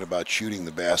talking about, shooting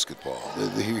the basketball.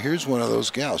 Here's one of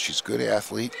those gals. She's a good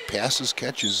athlete, passes,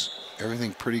 catches,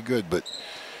 everything pretty good. But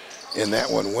and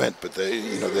that one went. But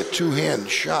the two-hand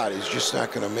shot is just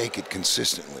not going to make it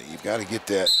consistently. You've got to get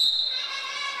that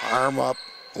arm up,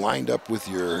 lined up with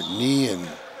your knee and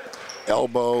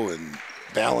elbow and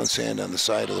balance hand on the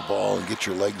side of the ball and get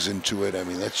your legs into it. I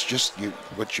mean, that's just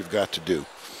what you've got to do.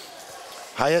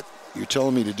 Hyatt, you're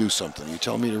telling me to do something. You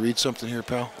telling me to read something here,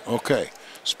 pal? Okay.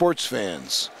 Sports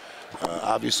fans,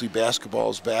 obviously basketball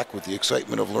is back with the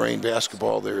excitement of Lorain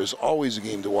basketball. There is always a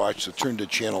game to watch, so turn to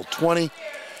channel 20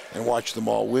 and watch them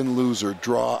all win, lose, or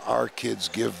draw. Our kids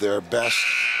give their best.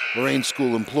 Lorain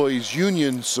School Employees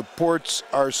Union supports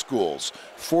our schools.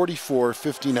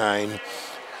 4459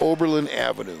 Oberlin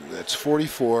Avenue. That's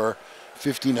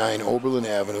 4459 Oberlin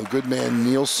Avenue. Good man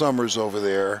Neil Summers over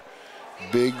there.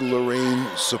 Big Lorain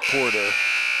supporter.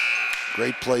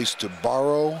 Great place to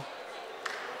borrow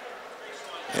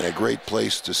and a great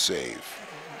place to save.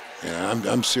 And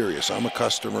I'm serious. I'm a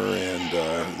customer,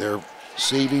 and their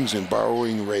savings and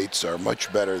borrowing rates are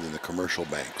much better than the commercial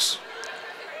banks.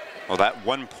 Well, that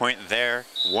 1 point there,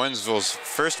 Warrensville's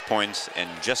first points in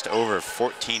just over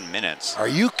 14 minutes. Are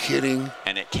you kidding?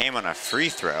 And it came on a free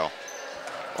throw.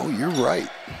 Oh, you're right.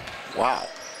 Wow.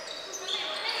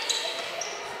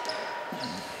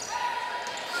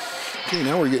 Okay,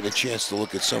 now we're getting a chance to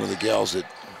look at some of the gals that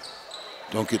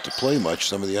don't get to play much,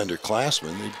 some of the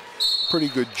underclassmen. They did a pretty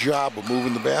good job of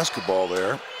moving the basketball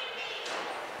there.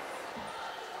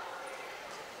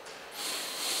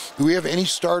 Do we have any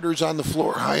starters on the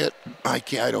floor, Hyatt? I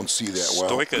don't see that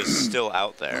well. Stoika's still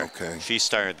out there. Okay. She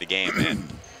started the game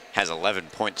and has 11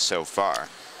 points so far.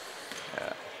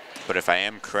 But if I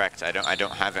am correct, I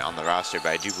don't have it on the roster, but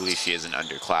I do believe she is an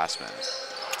underclassman.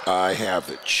 I have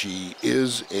it. She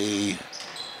is a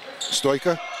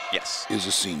Stoika? Yes. Is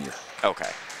a senior. Okay,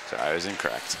 so I was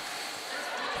incorrect.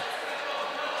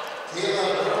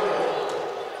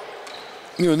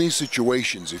 You know, in these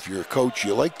situations, if you're a coach,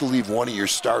 you like to leave one of your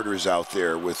starters out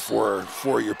there with four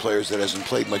of your players that hasn't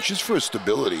played much, just for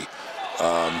stability.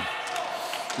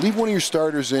 Leave one of your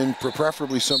starters in,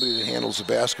 preferably somebody that handles the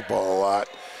basketball a lot,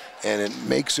 and it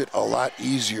makes it a lot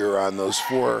easier on those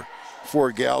four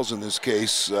gals in this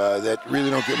case that really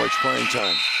don't get much playing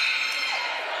time.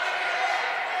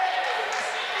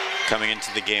 Coming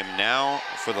into the game now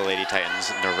for the Lady Titans,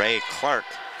 Neray Clark,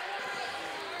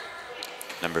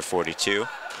 number 42.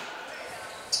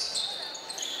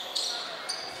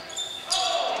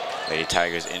 Lady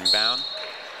Tigers inbound.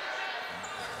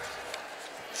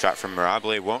 Shot from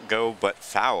Mirabile won't go, but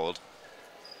fouled.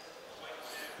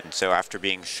 And so after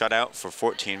being shut out for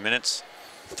 14 minutes,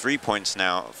 3 points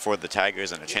now for the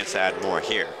Tigers and a chance to add more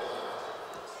here.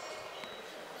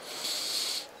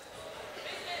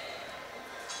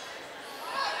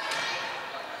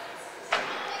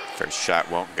 First shot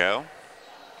won't go.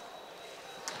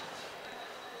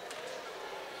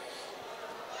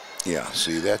 Yeah,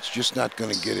 see, that's just not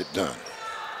going to get it done.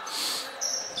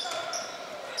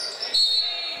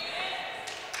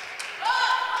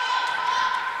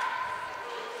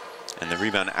 And the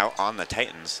rebound out on the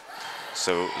Titans.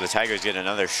 So the Tigers get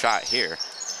another shot here.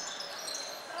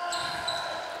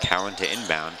 Cowan to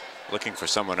inbound, looking for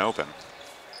someone open.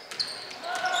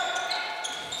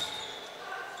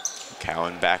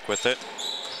 Cowan back with it.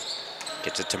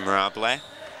 Gets it to Mirable.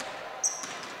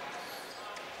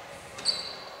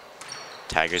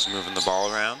 Tigers moving the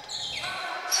ball around.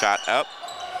 Shot up.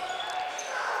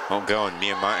 Won't go, and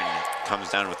Mia Martin comes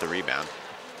down with the rebound.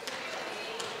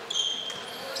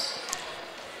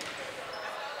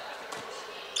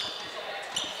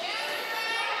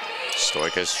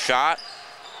 Stoika's shot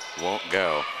won't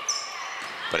go,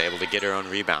 but able to get her own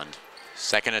rebound.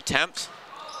 Second attempt,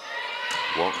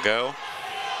 won't go.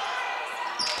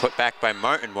 Put back by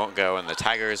Martin won't go, and the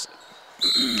Tigers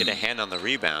get a hand on the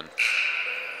rebound.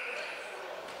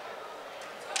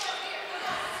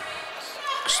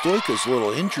 Stoika's a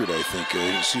little injured, I think.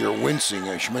 You see her wincing.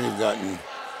 She might have gotten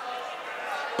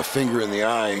a finger in the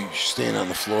eye. She's staying on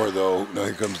the floor, though. Now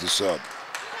here comes the sub.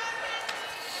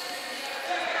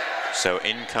 So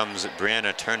in comes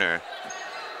Brianna Turner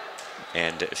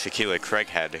and Shaquila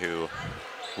Craighead, who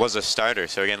was a starter.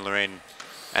 So again, Lorain,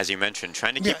 as you mentioned,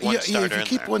 trying to keep one starter in there.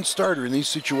 If you keep one starter in these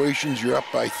situations, you're up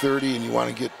by 30 and you want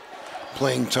to get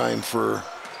playing time for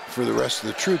the rest of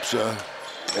the troops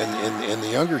and the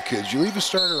younger kids. You leave a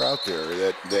starter out there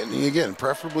that again,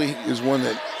 preferably is one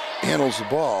that handles the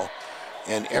ball,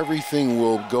 and everything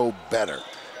will go better.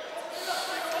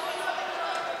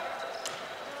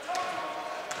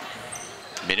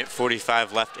 Minute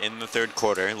 45 left in the third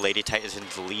quarter. Lady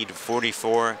Titans lead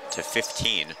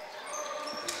 44-15.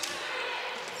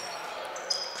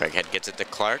 Craighead gets it to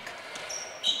Clark.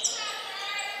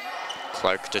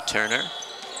 Clark to Turner.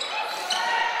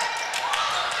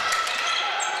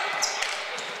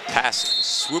 Pass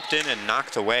swooped in and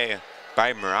knocked away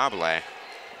by Mirable,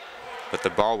 but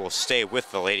the ball will stay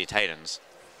with the Lady Titans.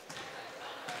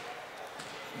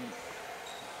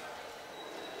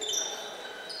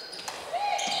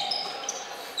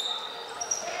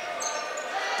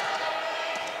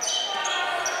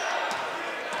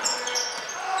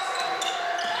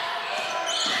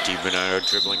 DiBernardo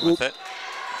dribbling with it,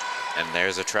 and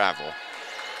there's a travel.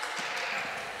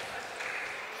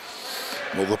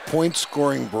 Well, the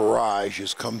point-scoring barrage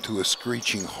has come to a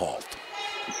screeching halt.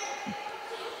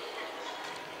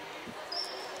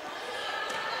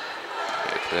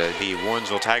 The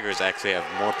Warrensville Tigers actually have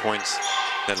more points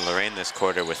than Lorain this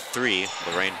quarter with 3.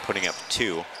 Lorain putting up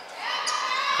 2.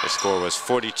 The score was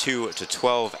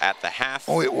 42-12 at the half.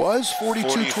 Oh, it was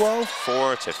 42-12?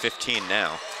 44-15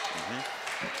 now.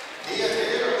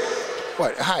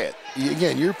 What, Hyatt?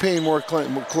 Again, you're paying more.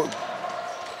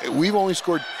 We've only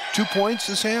scored 2 points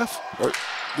this half, or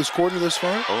this quarter this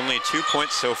far? Only 2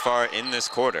 points so far in this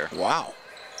quarter. Wow.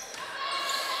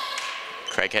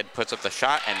 Craighead puts up the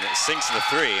shot and sinks the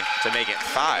 3 to make it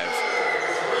 5.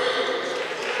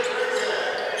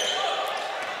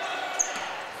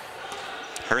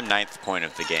 Her 9th point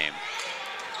of the game.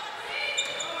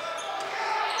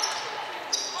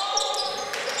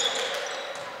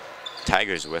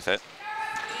 Tigers with it.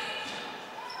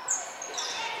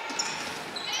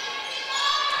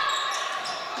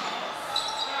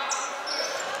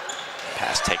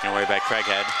 Pass taken away by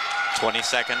Craighead. 20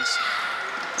 seconds.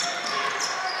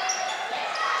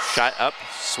 Shot up,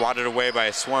 swatted away by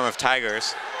a swarm of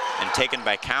Tigers, and taken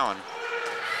by Cowan.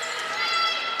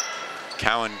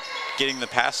 Cowan getting the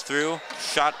pass through.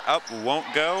 Shot up, won't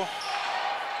go.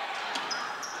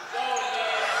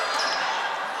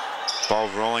 Ball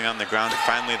rolling on the ground.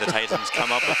 Finally, the Titans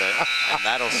come up with it, and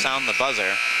that'll sound the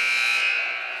buzzer.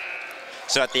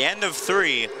 So at the end of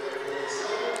 3,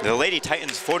 the Lady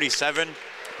Titans 47,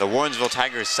 the Warrensville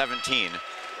Tigers 17.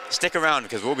 Stick around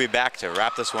because we'll be back to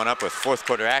wrap this one up with fourth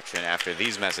quarter action after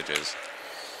these messages.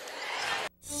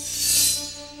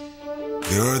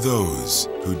 There are those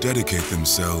who dedicate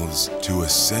themselves to a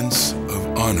sense of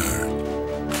honor,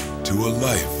 to a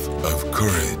life of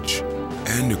courage,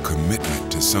 and a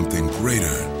commitment to something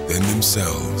greater than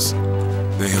themselves.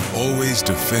 They have always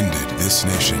defended this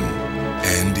nation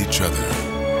and each other.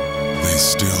 They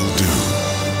still do.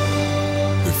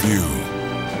 The few,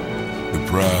 the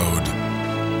proud,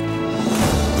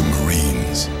 the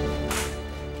Marines.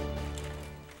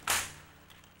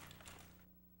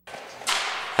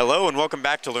 Hello and welcome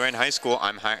back to Lorain High School.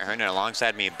 I'm Hyatt Hernan,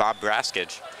 alongside me, Bob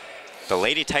Braskage. The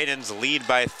Lady Titans lead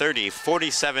by 30,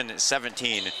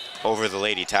 47-17 over the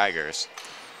Lady Tigers.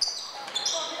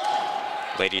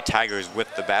 Lady Tigers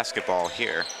with the basketball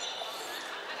here.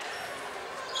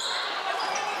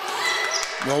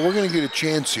 Well, we're going to get a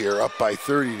chance here, up by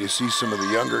 30, to see some of the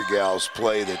younger gals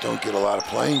play that don't get a lot of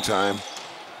playing time.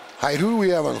 Hyde, who do we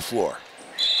have on the floor?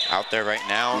 Out there right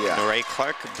now, Lorain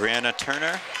Clark, Brianna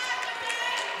Turner.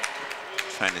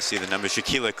 Trying to see the numbers.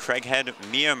 Shaquila Craighead,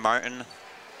 Mia Martin,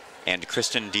 and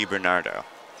Kristen DiBernardo.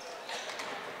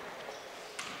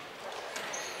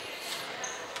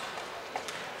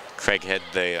 Craighead,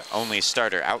 the only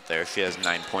starter out there. She has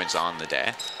 9 points on the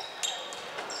day.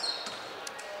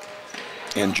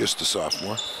 And just a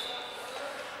sophomore.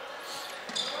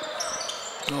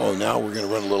 Oh, now we're going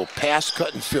to run a little pass,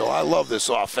 cut, and fill. I love this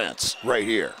offense right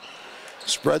here.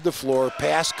 Spread the floor,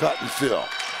 pass, cut, and fill.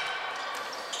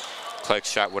 Clark's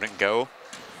shot wouldn't go,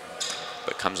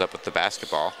 but comes up with the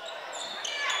basketball.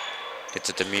 Gets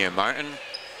it to Mia Martin.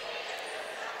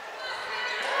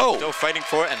 Oh! Still fighting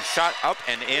for it, and shot up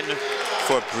and in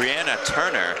for Brianna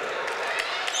Turner.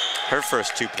 Her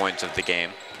first 2 points of the game.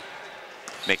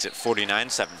 Makes it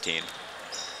 49-17.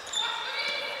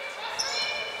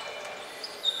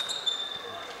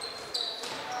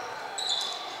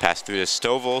 Pass through to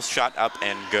Stovall, shot up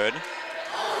and good.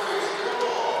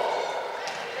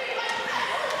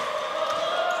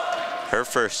 Her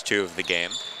first 2 of the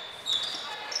game.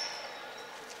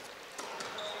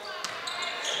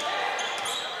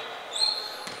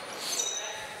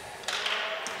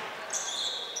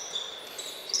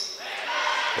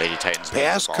 Lady Titans.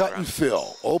 Pass, cut, and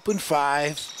fill. Open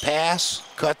 5, pass,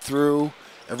 cut through.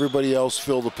 Everybody else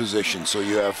fill the position, so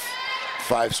you have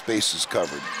 5 spaces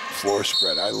covered. Floor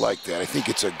spread. I like that. I think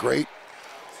it's a great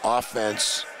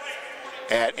offense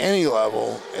at any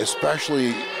level,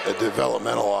 especially a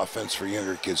developmental offense for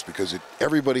younger kids, because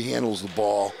everybody handles the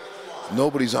ball.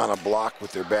 Nobody's on a block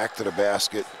with their back to the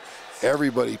basket.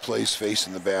 Everybody plays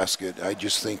facing the basket. I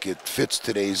just think it fits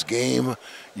today's game.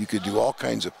 You could do all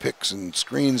kinds of picks and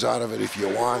screens out of it if you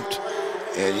want.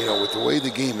 And, you know, with the way the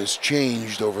game has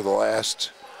changed over the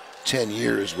last 10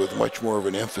 years, with much more of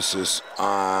an emphasis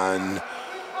on,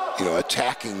 you know,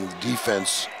 attacking the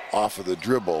defense off of the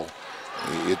dribble,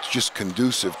 it's just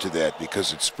conducive to that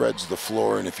because it spreads the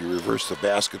floor, and if you reverse the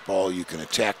basketball, you can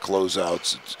attack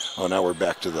closeouts. Oh, now we're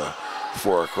back to the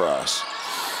 4 across.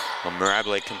 Well,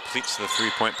 Mirable completes the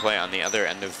 3-point play on the other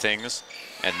end of things,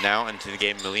 and now into the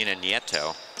game, Melina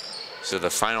Nieto. So the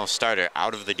final starter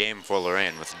out of the game for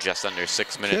Lorain with just under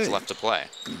 6 minutes left to play.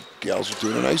 Gals are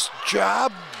doing a nice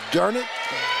job, darn it.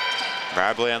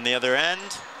 Mirable on the other end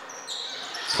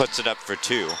puts it up for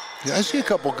 2. Yeah, I see a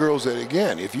couple girls that,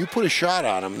 again, if you put a shot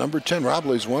on them, number 10,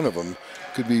 Mirable is one of them,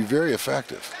 could be very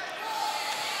effective.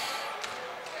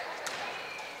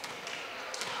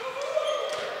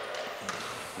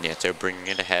 Nieto bringing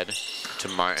it ahead to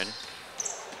Martin.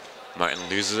 Martin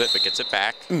loses it, but gets it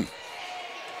back. And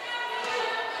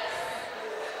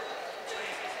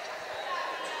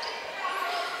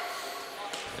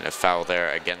a foul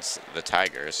there against the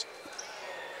Tigers.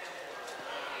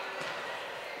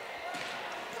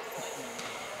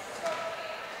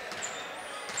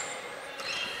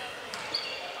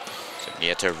 So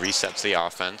Nieto resets the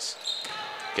offense.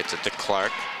 Gets it to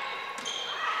Clark.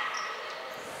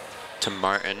 To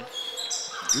Martin.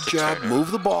 Good job. Turner.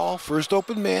 Move the ball. First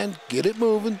open man. Get it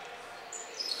moving.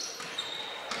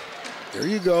 There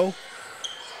you go.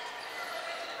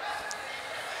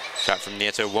 Shot from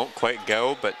Nieto won't quite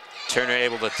go, but Turner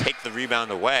able to take the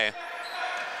rebound away.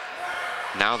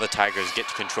 Now the Tigers get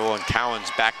control, and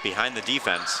Cowan's back behind the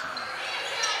defense.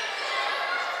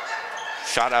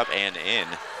 Shot up and in.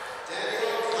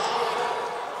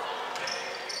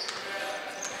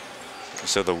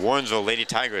 So the Warrensville Lady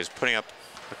Tigers putting up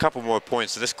a couple more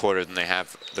points this quarter than they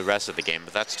have the rest of the game,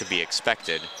 but that's to be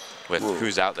expected with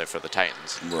who's out there for the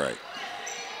Titans. Right.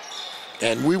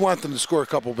 And we want them to score a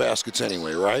couple baskets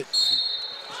anyway, right?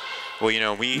 Well, you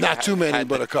know, we not too many,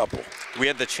 but a couple. We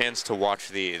had the chance to watch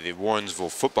the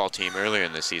Warrensville football team earlier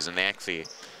in the season. They actually,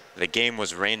 the game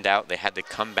was rained out. They had to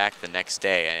come back the next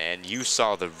day, and you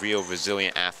saw the real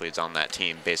resilient athletes on that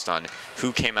team based on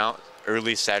who came out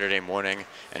early Saturday morning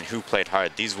and who played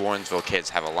hard. These Warrensville kids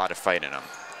have a lot of fight in them.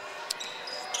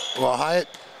 Well, Hyatt,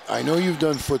 I know you've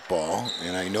done football,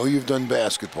 and I know you've done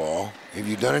basketball. Have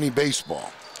you done any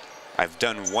baseball? I've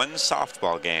done one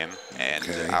softball game, and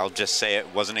I'll just say it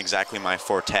wasn't exactly my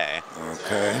forte.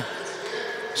 Okay.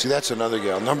 See, that's another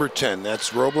gal. Number 10,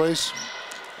 that's Robles?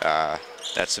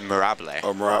 That's Mirable.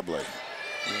 Oh, Mirable.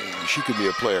 She could be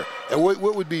a player. And what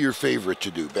would be your favorite to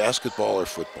do, basketball or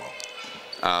football?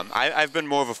 I've been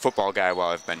more of a football guy while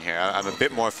I've been here. I'm a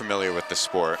bit more familiar with the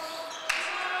sport.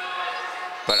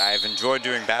 But I've enjoyed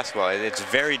doing basketball. It's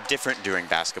very different doing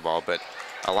basketball, but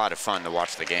a lot of fun to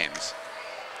watch the games.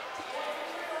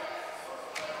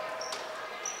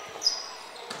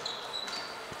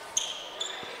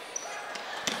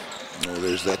 Oh,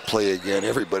 there's that play again.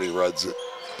 Everybody runs it.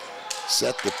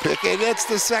 Set the pick, and that's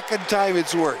the second time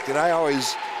it's worked. And I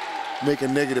always make a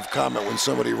negative comment when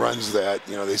somebody runs that.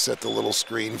 You know, they set the little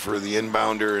screen for the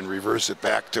inbounder and reverse it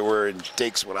back to her and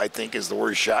takes what I think is the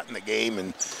worst shot in the game.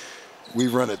 And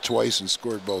we've run it twice and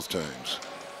scored both times.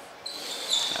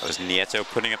 That was Nieto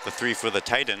putting up the 3 for the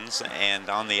Titans. And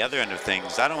on the other end of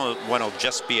things, that one will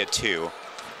just be a 2.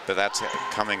 But that's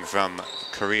coming from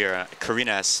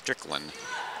Karina Strickland.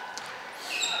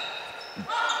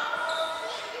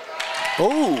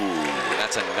 Oh!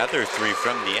 That's another 3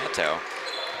 from Nieto.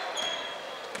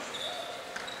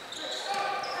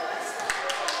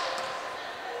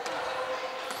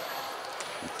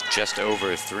 Just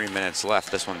over 3 minutes left.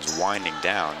 This one's winding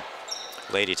down.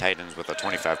 Lady Titans with a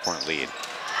 25-point lead.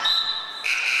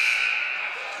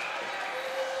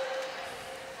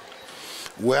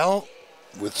 Well,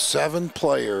 with 7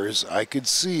 players, I could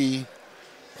see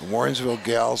the Warrensville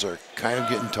gals are kind of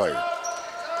getting tired.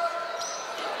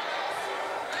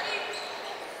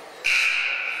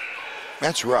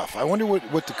 That's rough. I wonder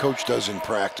what the coach does in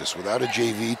practice without a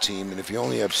JV team, and if you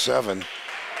only have 7,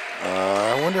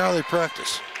 I wonder how they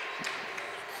practice.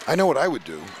 I know what I would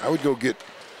do. I would go get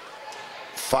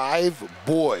 5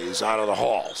 boys out of the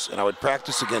halls, and I would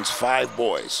practice against 5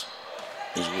 boys.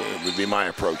 Would be my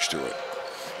approach to it.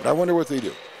 But I wonder what they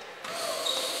do.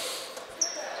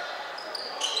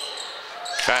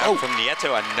 Try out from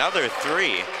Nieto, another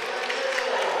 3.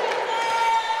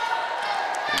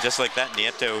 And just like that,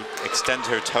 Nieto extends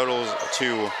her totals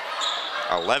to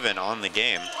 11 on the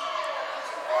game.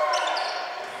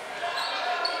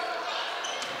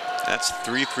 That's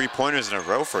 3 3-pointers in a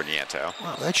row for Nieto.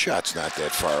 Wow, that shot's not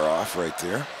that far off right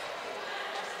there.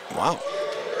 Wow.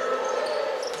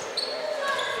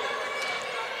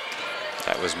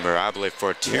 That was Mirable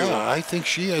for 2. Yeah, I think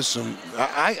she has some.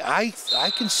 I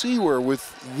can see where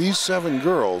with these 7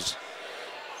 girls.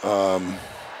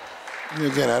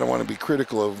 Again, I don't want to be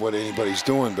critical of what anybody's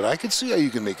doing, but I can see how you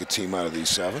can make a team out of these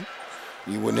 7.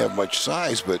 You wouldn't have much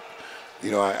size, but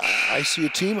you know, I see a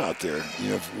team out there. You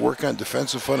know, work on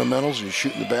defensive fundamentals and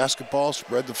shooting the basketball,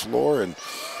 spread the floor, and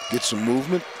get some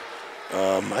movement.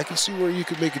 I can see where you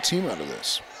could make a team out of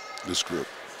this group.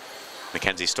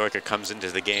 Mackenzie Stoiker comes into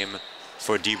the game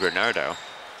for DiBernardo.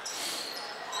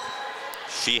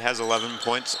 She has 11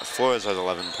 points. Flores has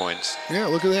 11 points. Yeah,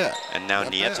 look at that. And now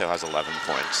Nieto has 11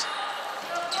 points.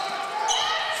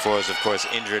 Flores, of course,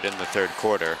 injured in the 3rd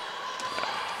quarter.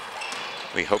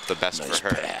 We hope the best for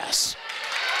her. Pass.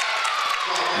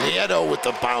 Nieto with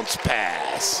the bounce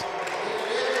pass.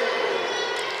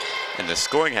 And the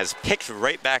scoring has picked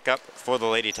right back up for the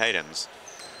Lady Titans.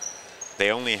 They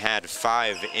only had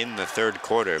 5 in the 3rd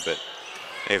quarter, but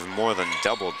they've more than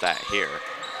doubled that here.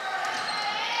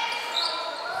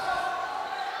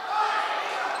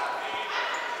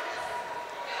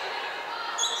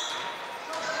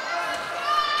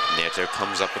 Nieto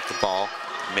comes up with the ball.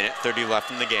 Minute 30 left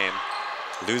in the game.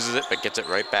 Loses it, but gets it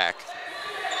right back.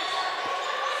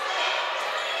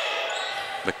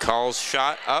 McCall's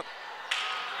shot up.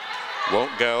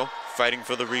 Won't go. Fighting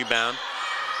for the rebound.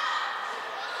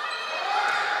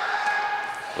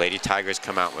 Lady Tigers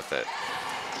come out with it.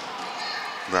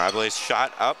 Mirable's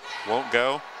shot up. Won't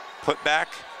go. Put back.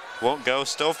 Won't go.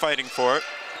 Still fighting for it.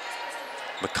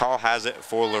 McCall has it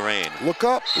for Lorain. Look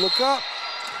up. Look up.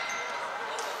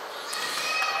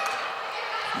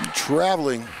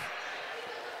 Traveling.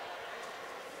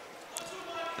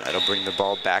 That'll bring the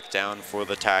ball back down for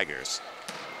the Tigers.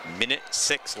 Minute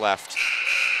 6 left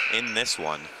in this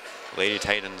one. Lady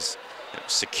Titans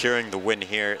securing the win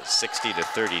here,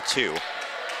 60-32.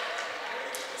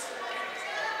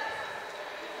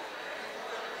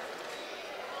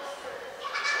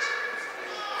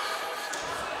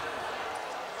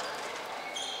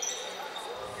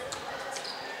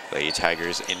 Lady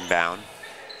Tigers inbound.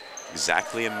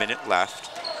 Exactly a minute left.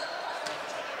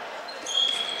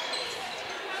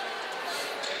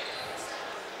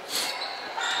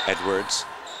 Edwards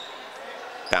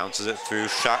bounces it through,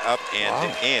 shot up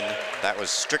and in. That was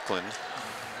Strickland.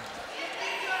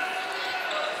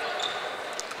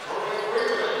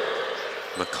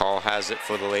 McCall has it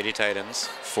for the Lady Titans.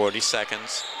 40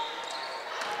 seconds.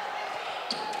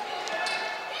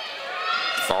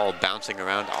 Ball bouncing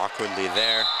around awkwardly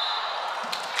there.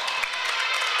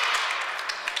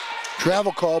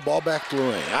 Travel call, ball back to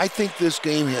Lorain. I think this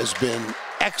game has been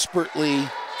expertly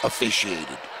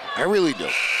officiated. I really do.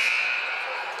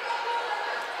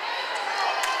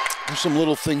 There's some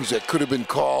little things that could have been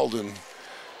called, and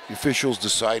The officials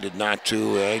decided not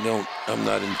to. I'm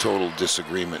not in total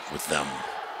disagreement with them.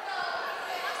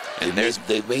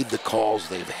 They've made the calls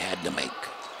they've had to make.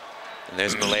 And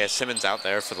there's Malaya Simmons out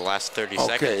there for the last 30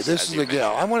 seconds. Okay, this is the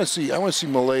gal. I want to see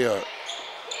Malaya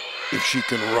if she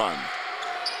can run.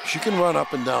 She can run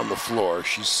up and down the floor.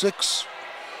 She's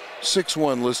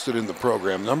 6'1" listed in the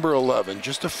program. Number 11,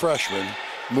 just a freshman,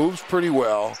 moves pretty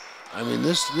well. I mean,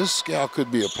 this gal could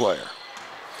be a player.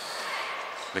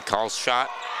 McCall's shot.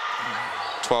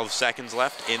 12 seconds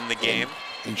left in the game.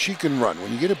 And she can run.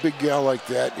 When you get a big gal like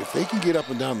that, if they can get up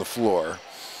and down the floor,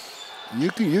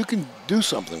 you can do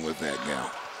something with that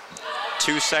gal.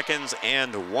 2 seconds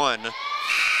and 1.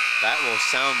 That will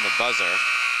sound the buzzer.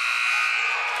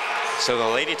 So the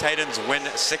Lady Titans win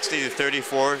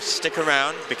 60-34. Stick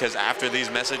around, because after these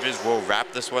messages, we'll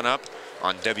wrap this one up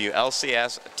on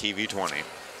WLCS TV 20.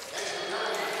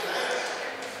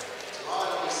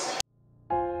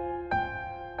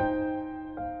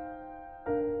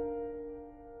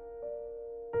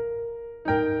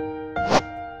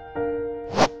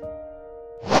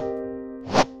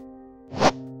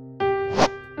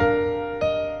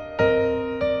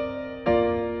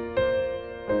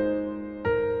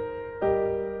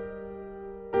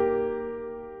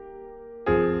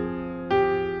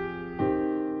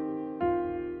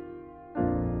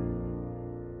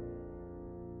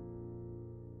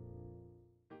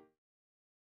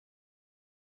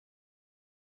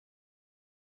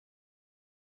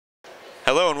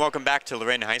 Hello and welcome back to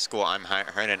Lorain High School. I'm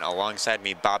Hernan, alongside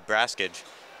me Bob Braskage.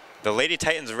 The Lady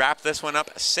Titans wrap this one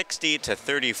up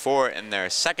 60-34 in their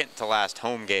second to last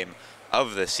home game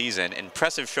of the season.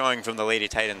 Impressive showing from the Lady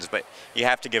Titans, but you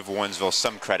have to give Warrensville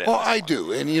some credit. Well, I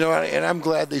do, and and I'm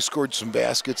glad they scored some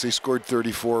baskets. They scored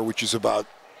 34, which is about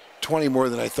 20 more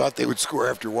than I thought they would score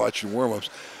after watching warm-ups.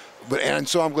 And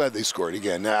so I'm glad they scored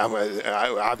again. Now,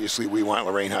 obviously, we want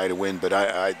Lorain High to win, but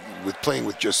with playing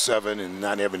with just 7 and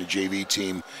not having a JV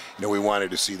team, we wanted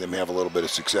to see them have a little bit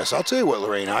of success. I'll tell you what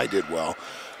Lorain High did well,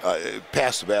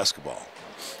 pass the basketball,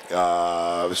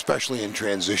 especially in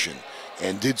transition,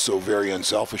 and did so very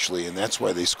unselfishly, and that's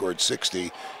why they scored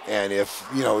 60. And if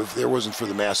there wasn't for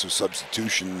the massive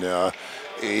substitution, for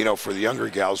the younger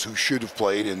gals who should have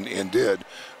played and did,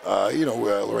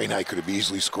 Lorain High could have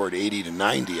easily scored 80 to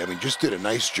 90. I mean, just did a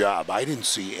nice job. I didn't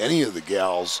see any of the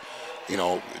gals,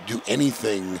 do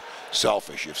anything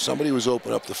selfish. If somebody was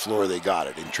open up the floor, they got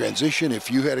it. In transition, if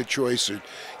you had a choice or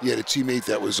you had a teammate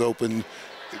that was open,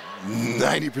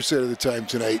 90% of the time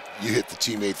tonight, you hit the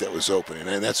teammate that was open,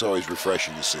 and that's always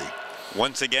refreshing to see.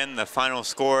 Once again, the final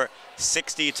score,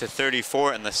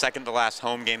 60-34 in the second to last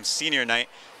home game, senior night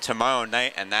tomorrow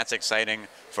night, and that's exciting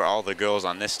for all the girls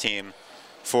on this team.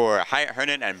 For Hyatt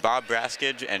Hernan and Bob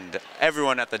Braskage and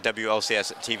everyone at the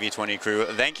WLCS TV 20 crew,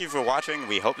 thank you for watching.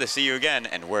 We hope to see you again,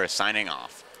 and we're signing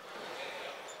off.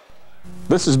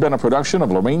 This has been a production of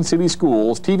Lorain City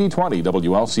Schools TV 20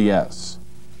 WLCS.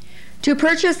 To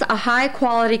purchase a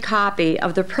high-quality copy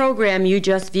of the program you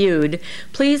just viewed,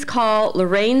 please call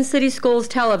Lorain City Schools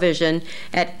Television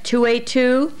at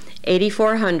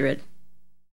 282-8400.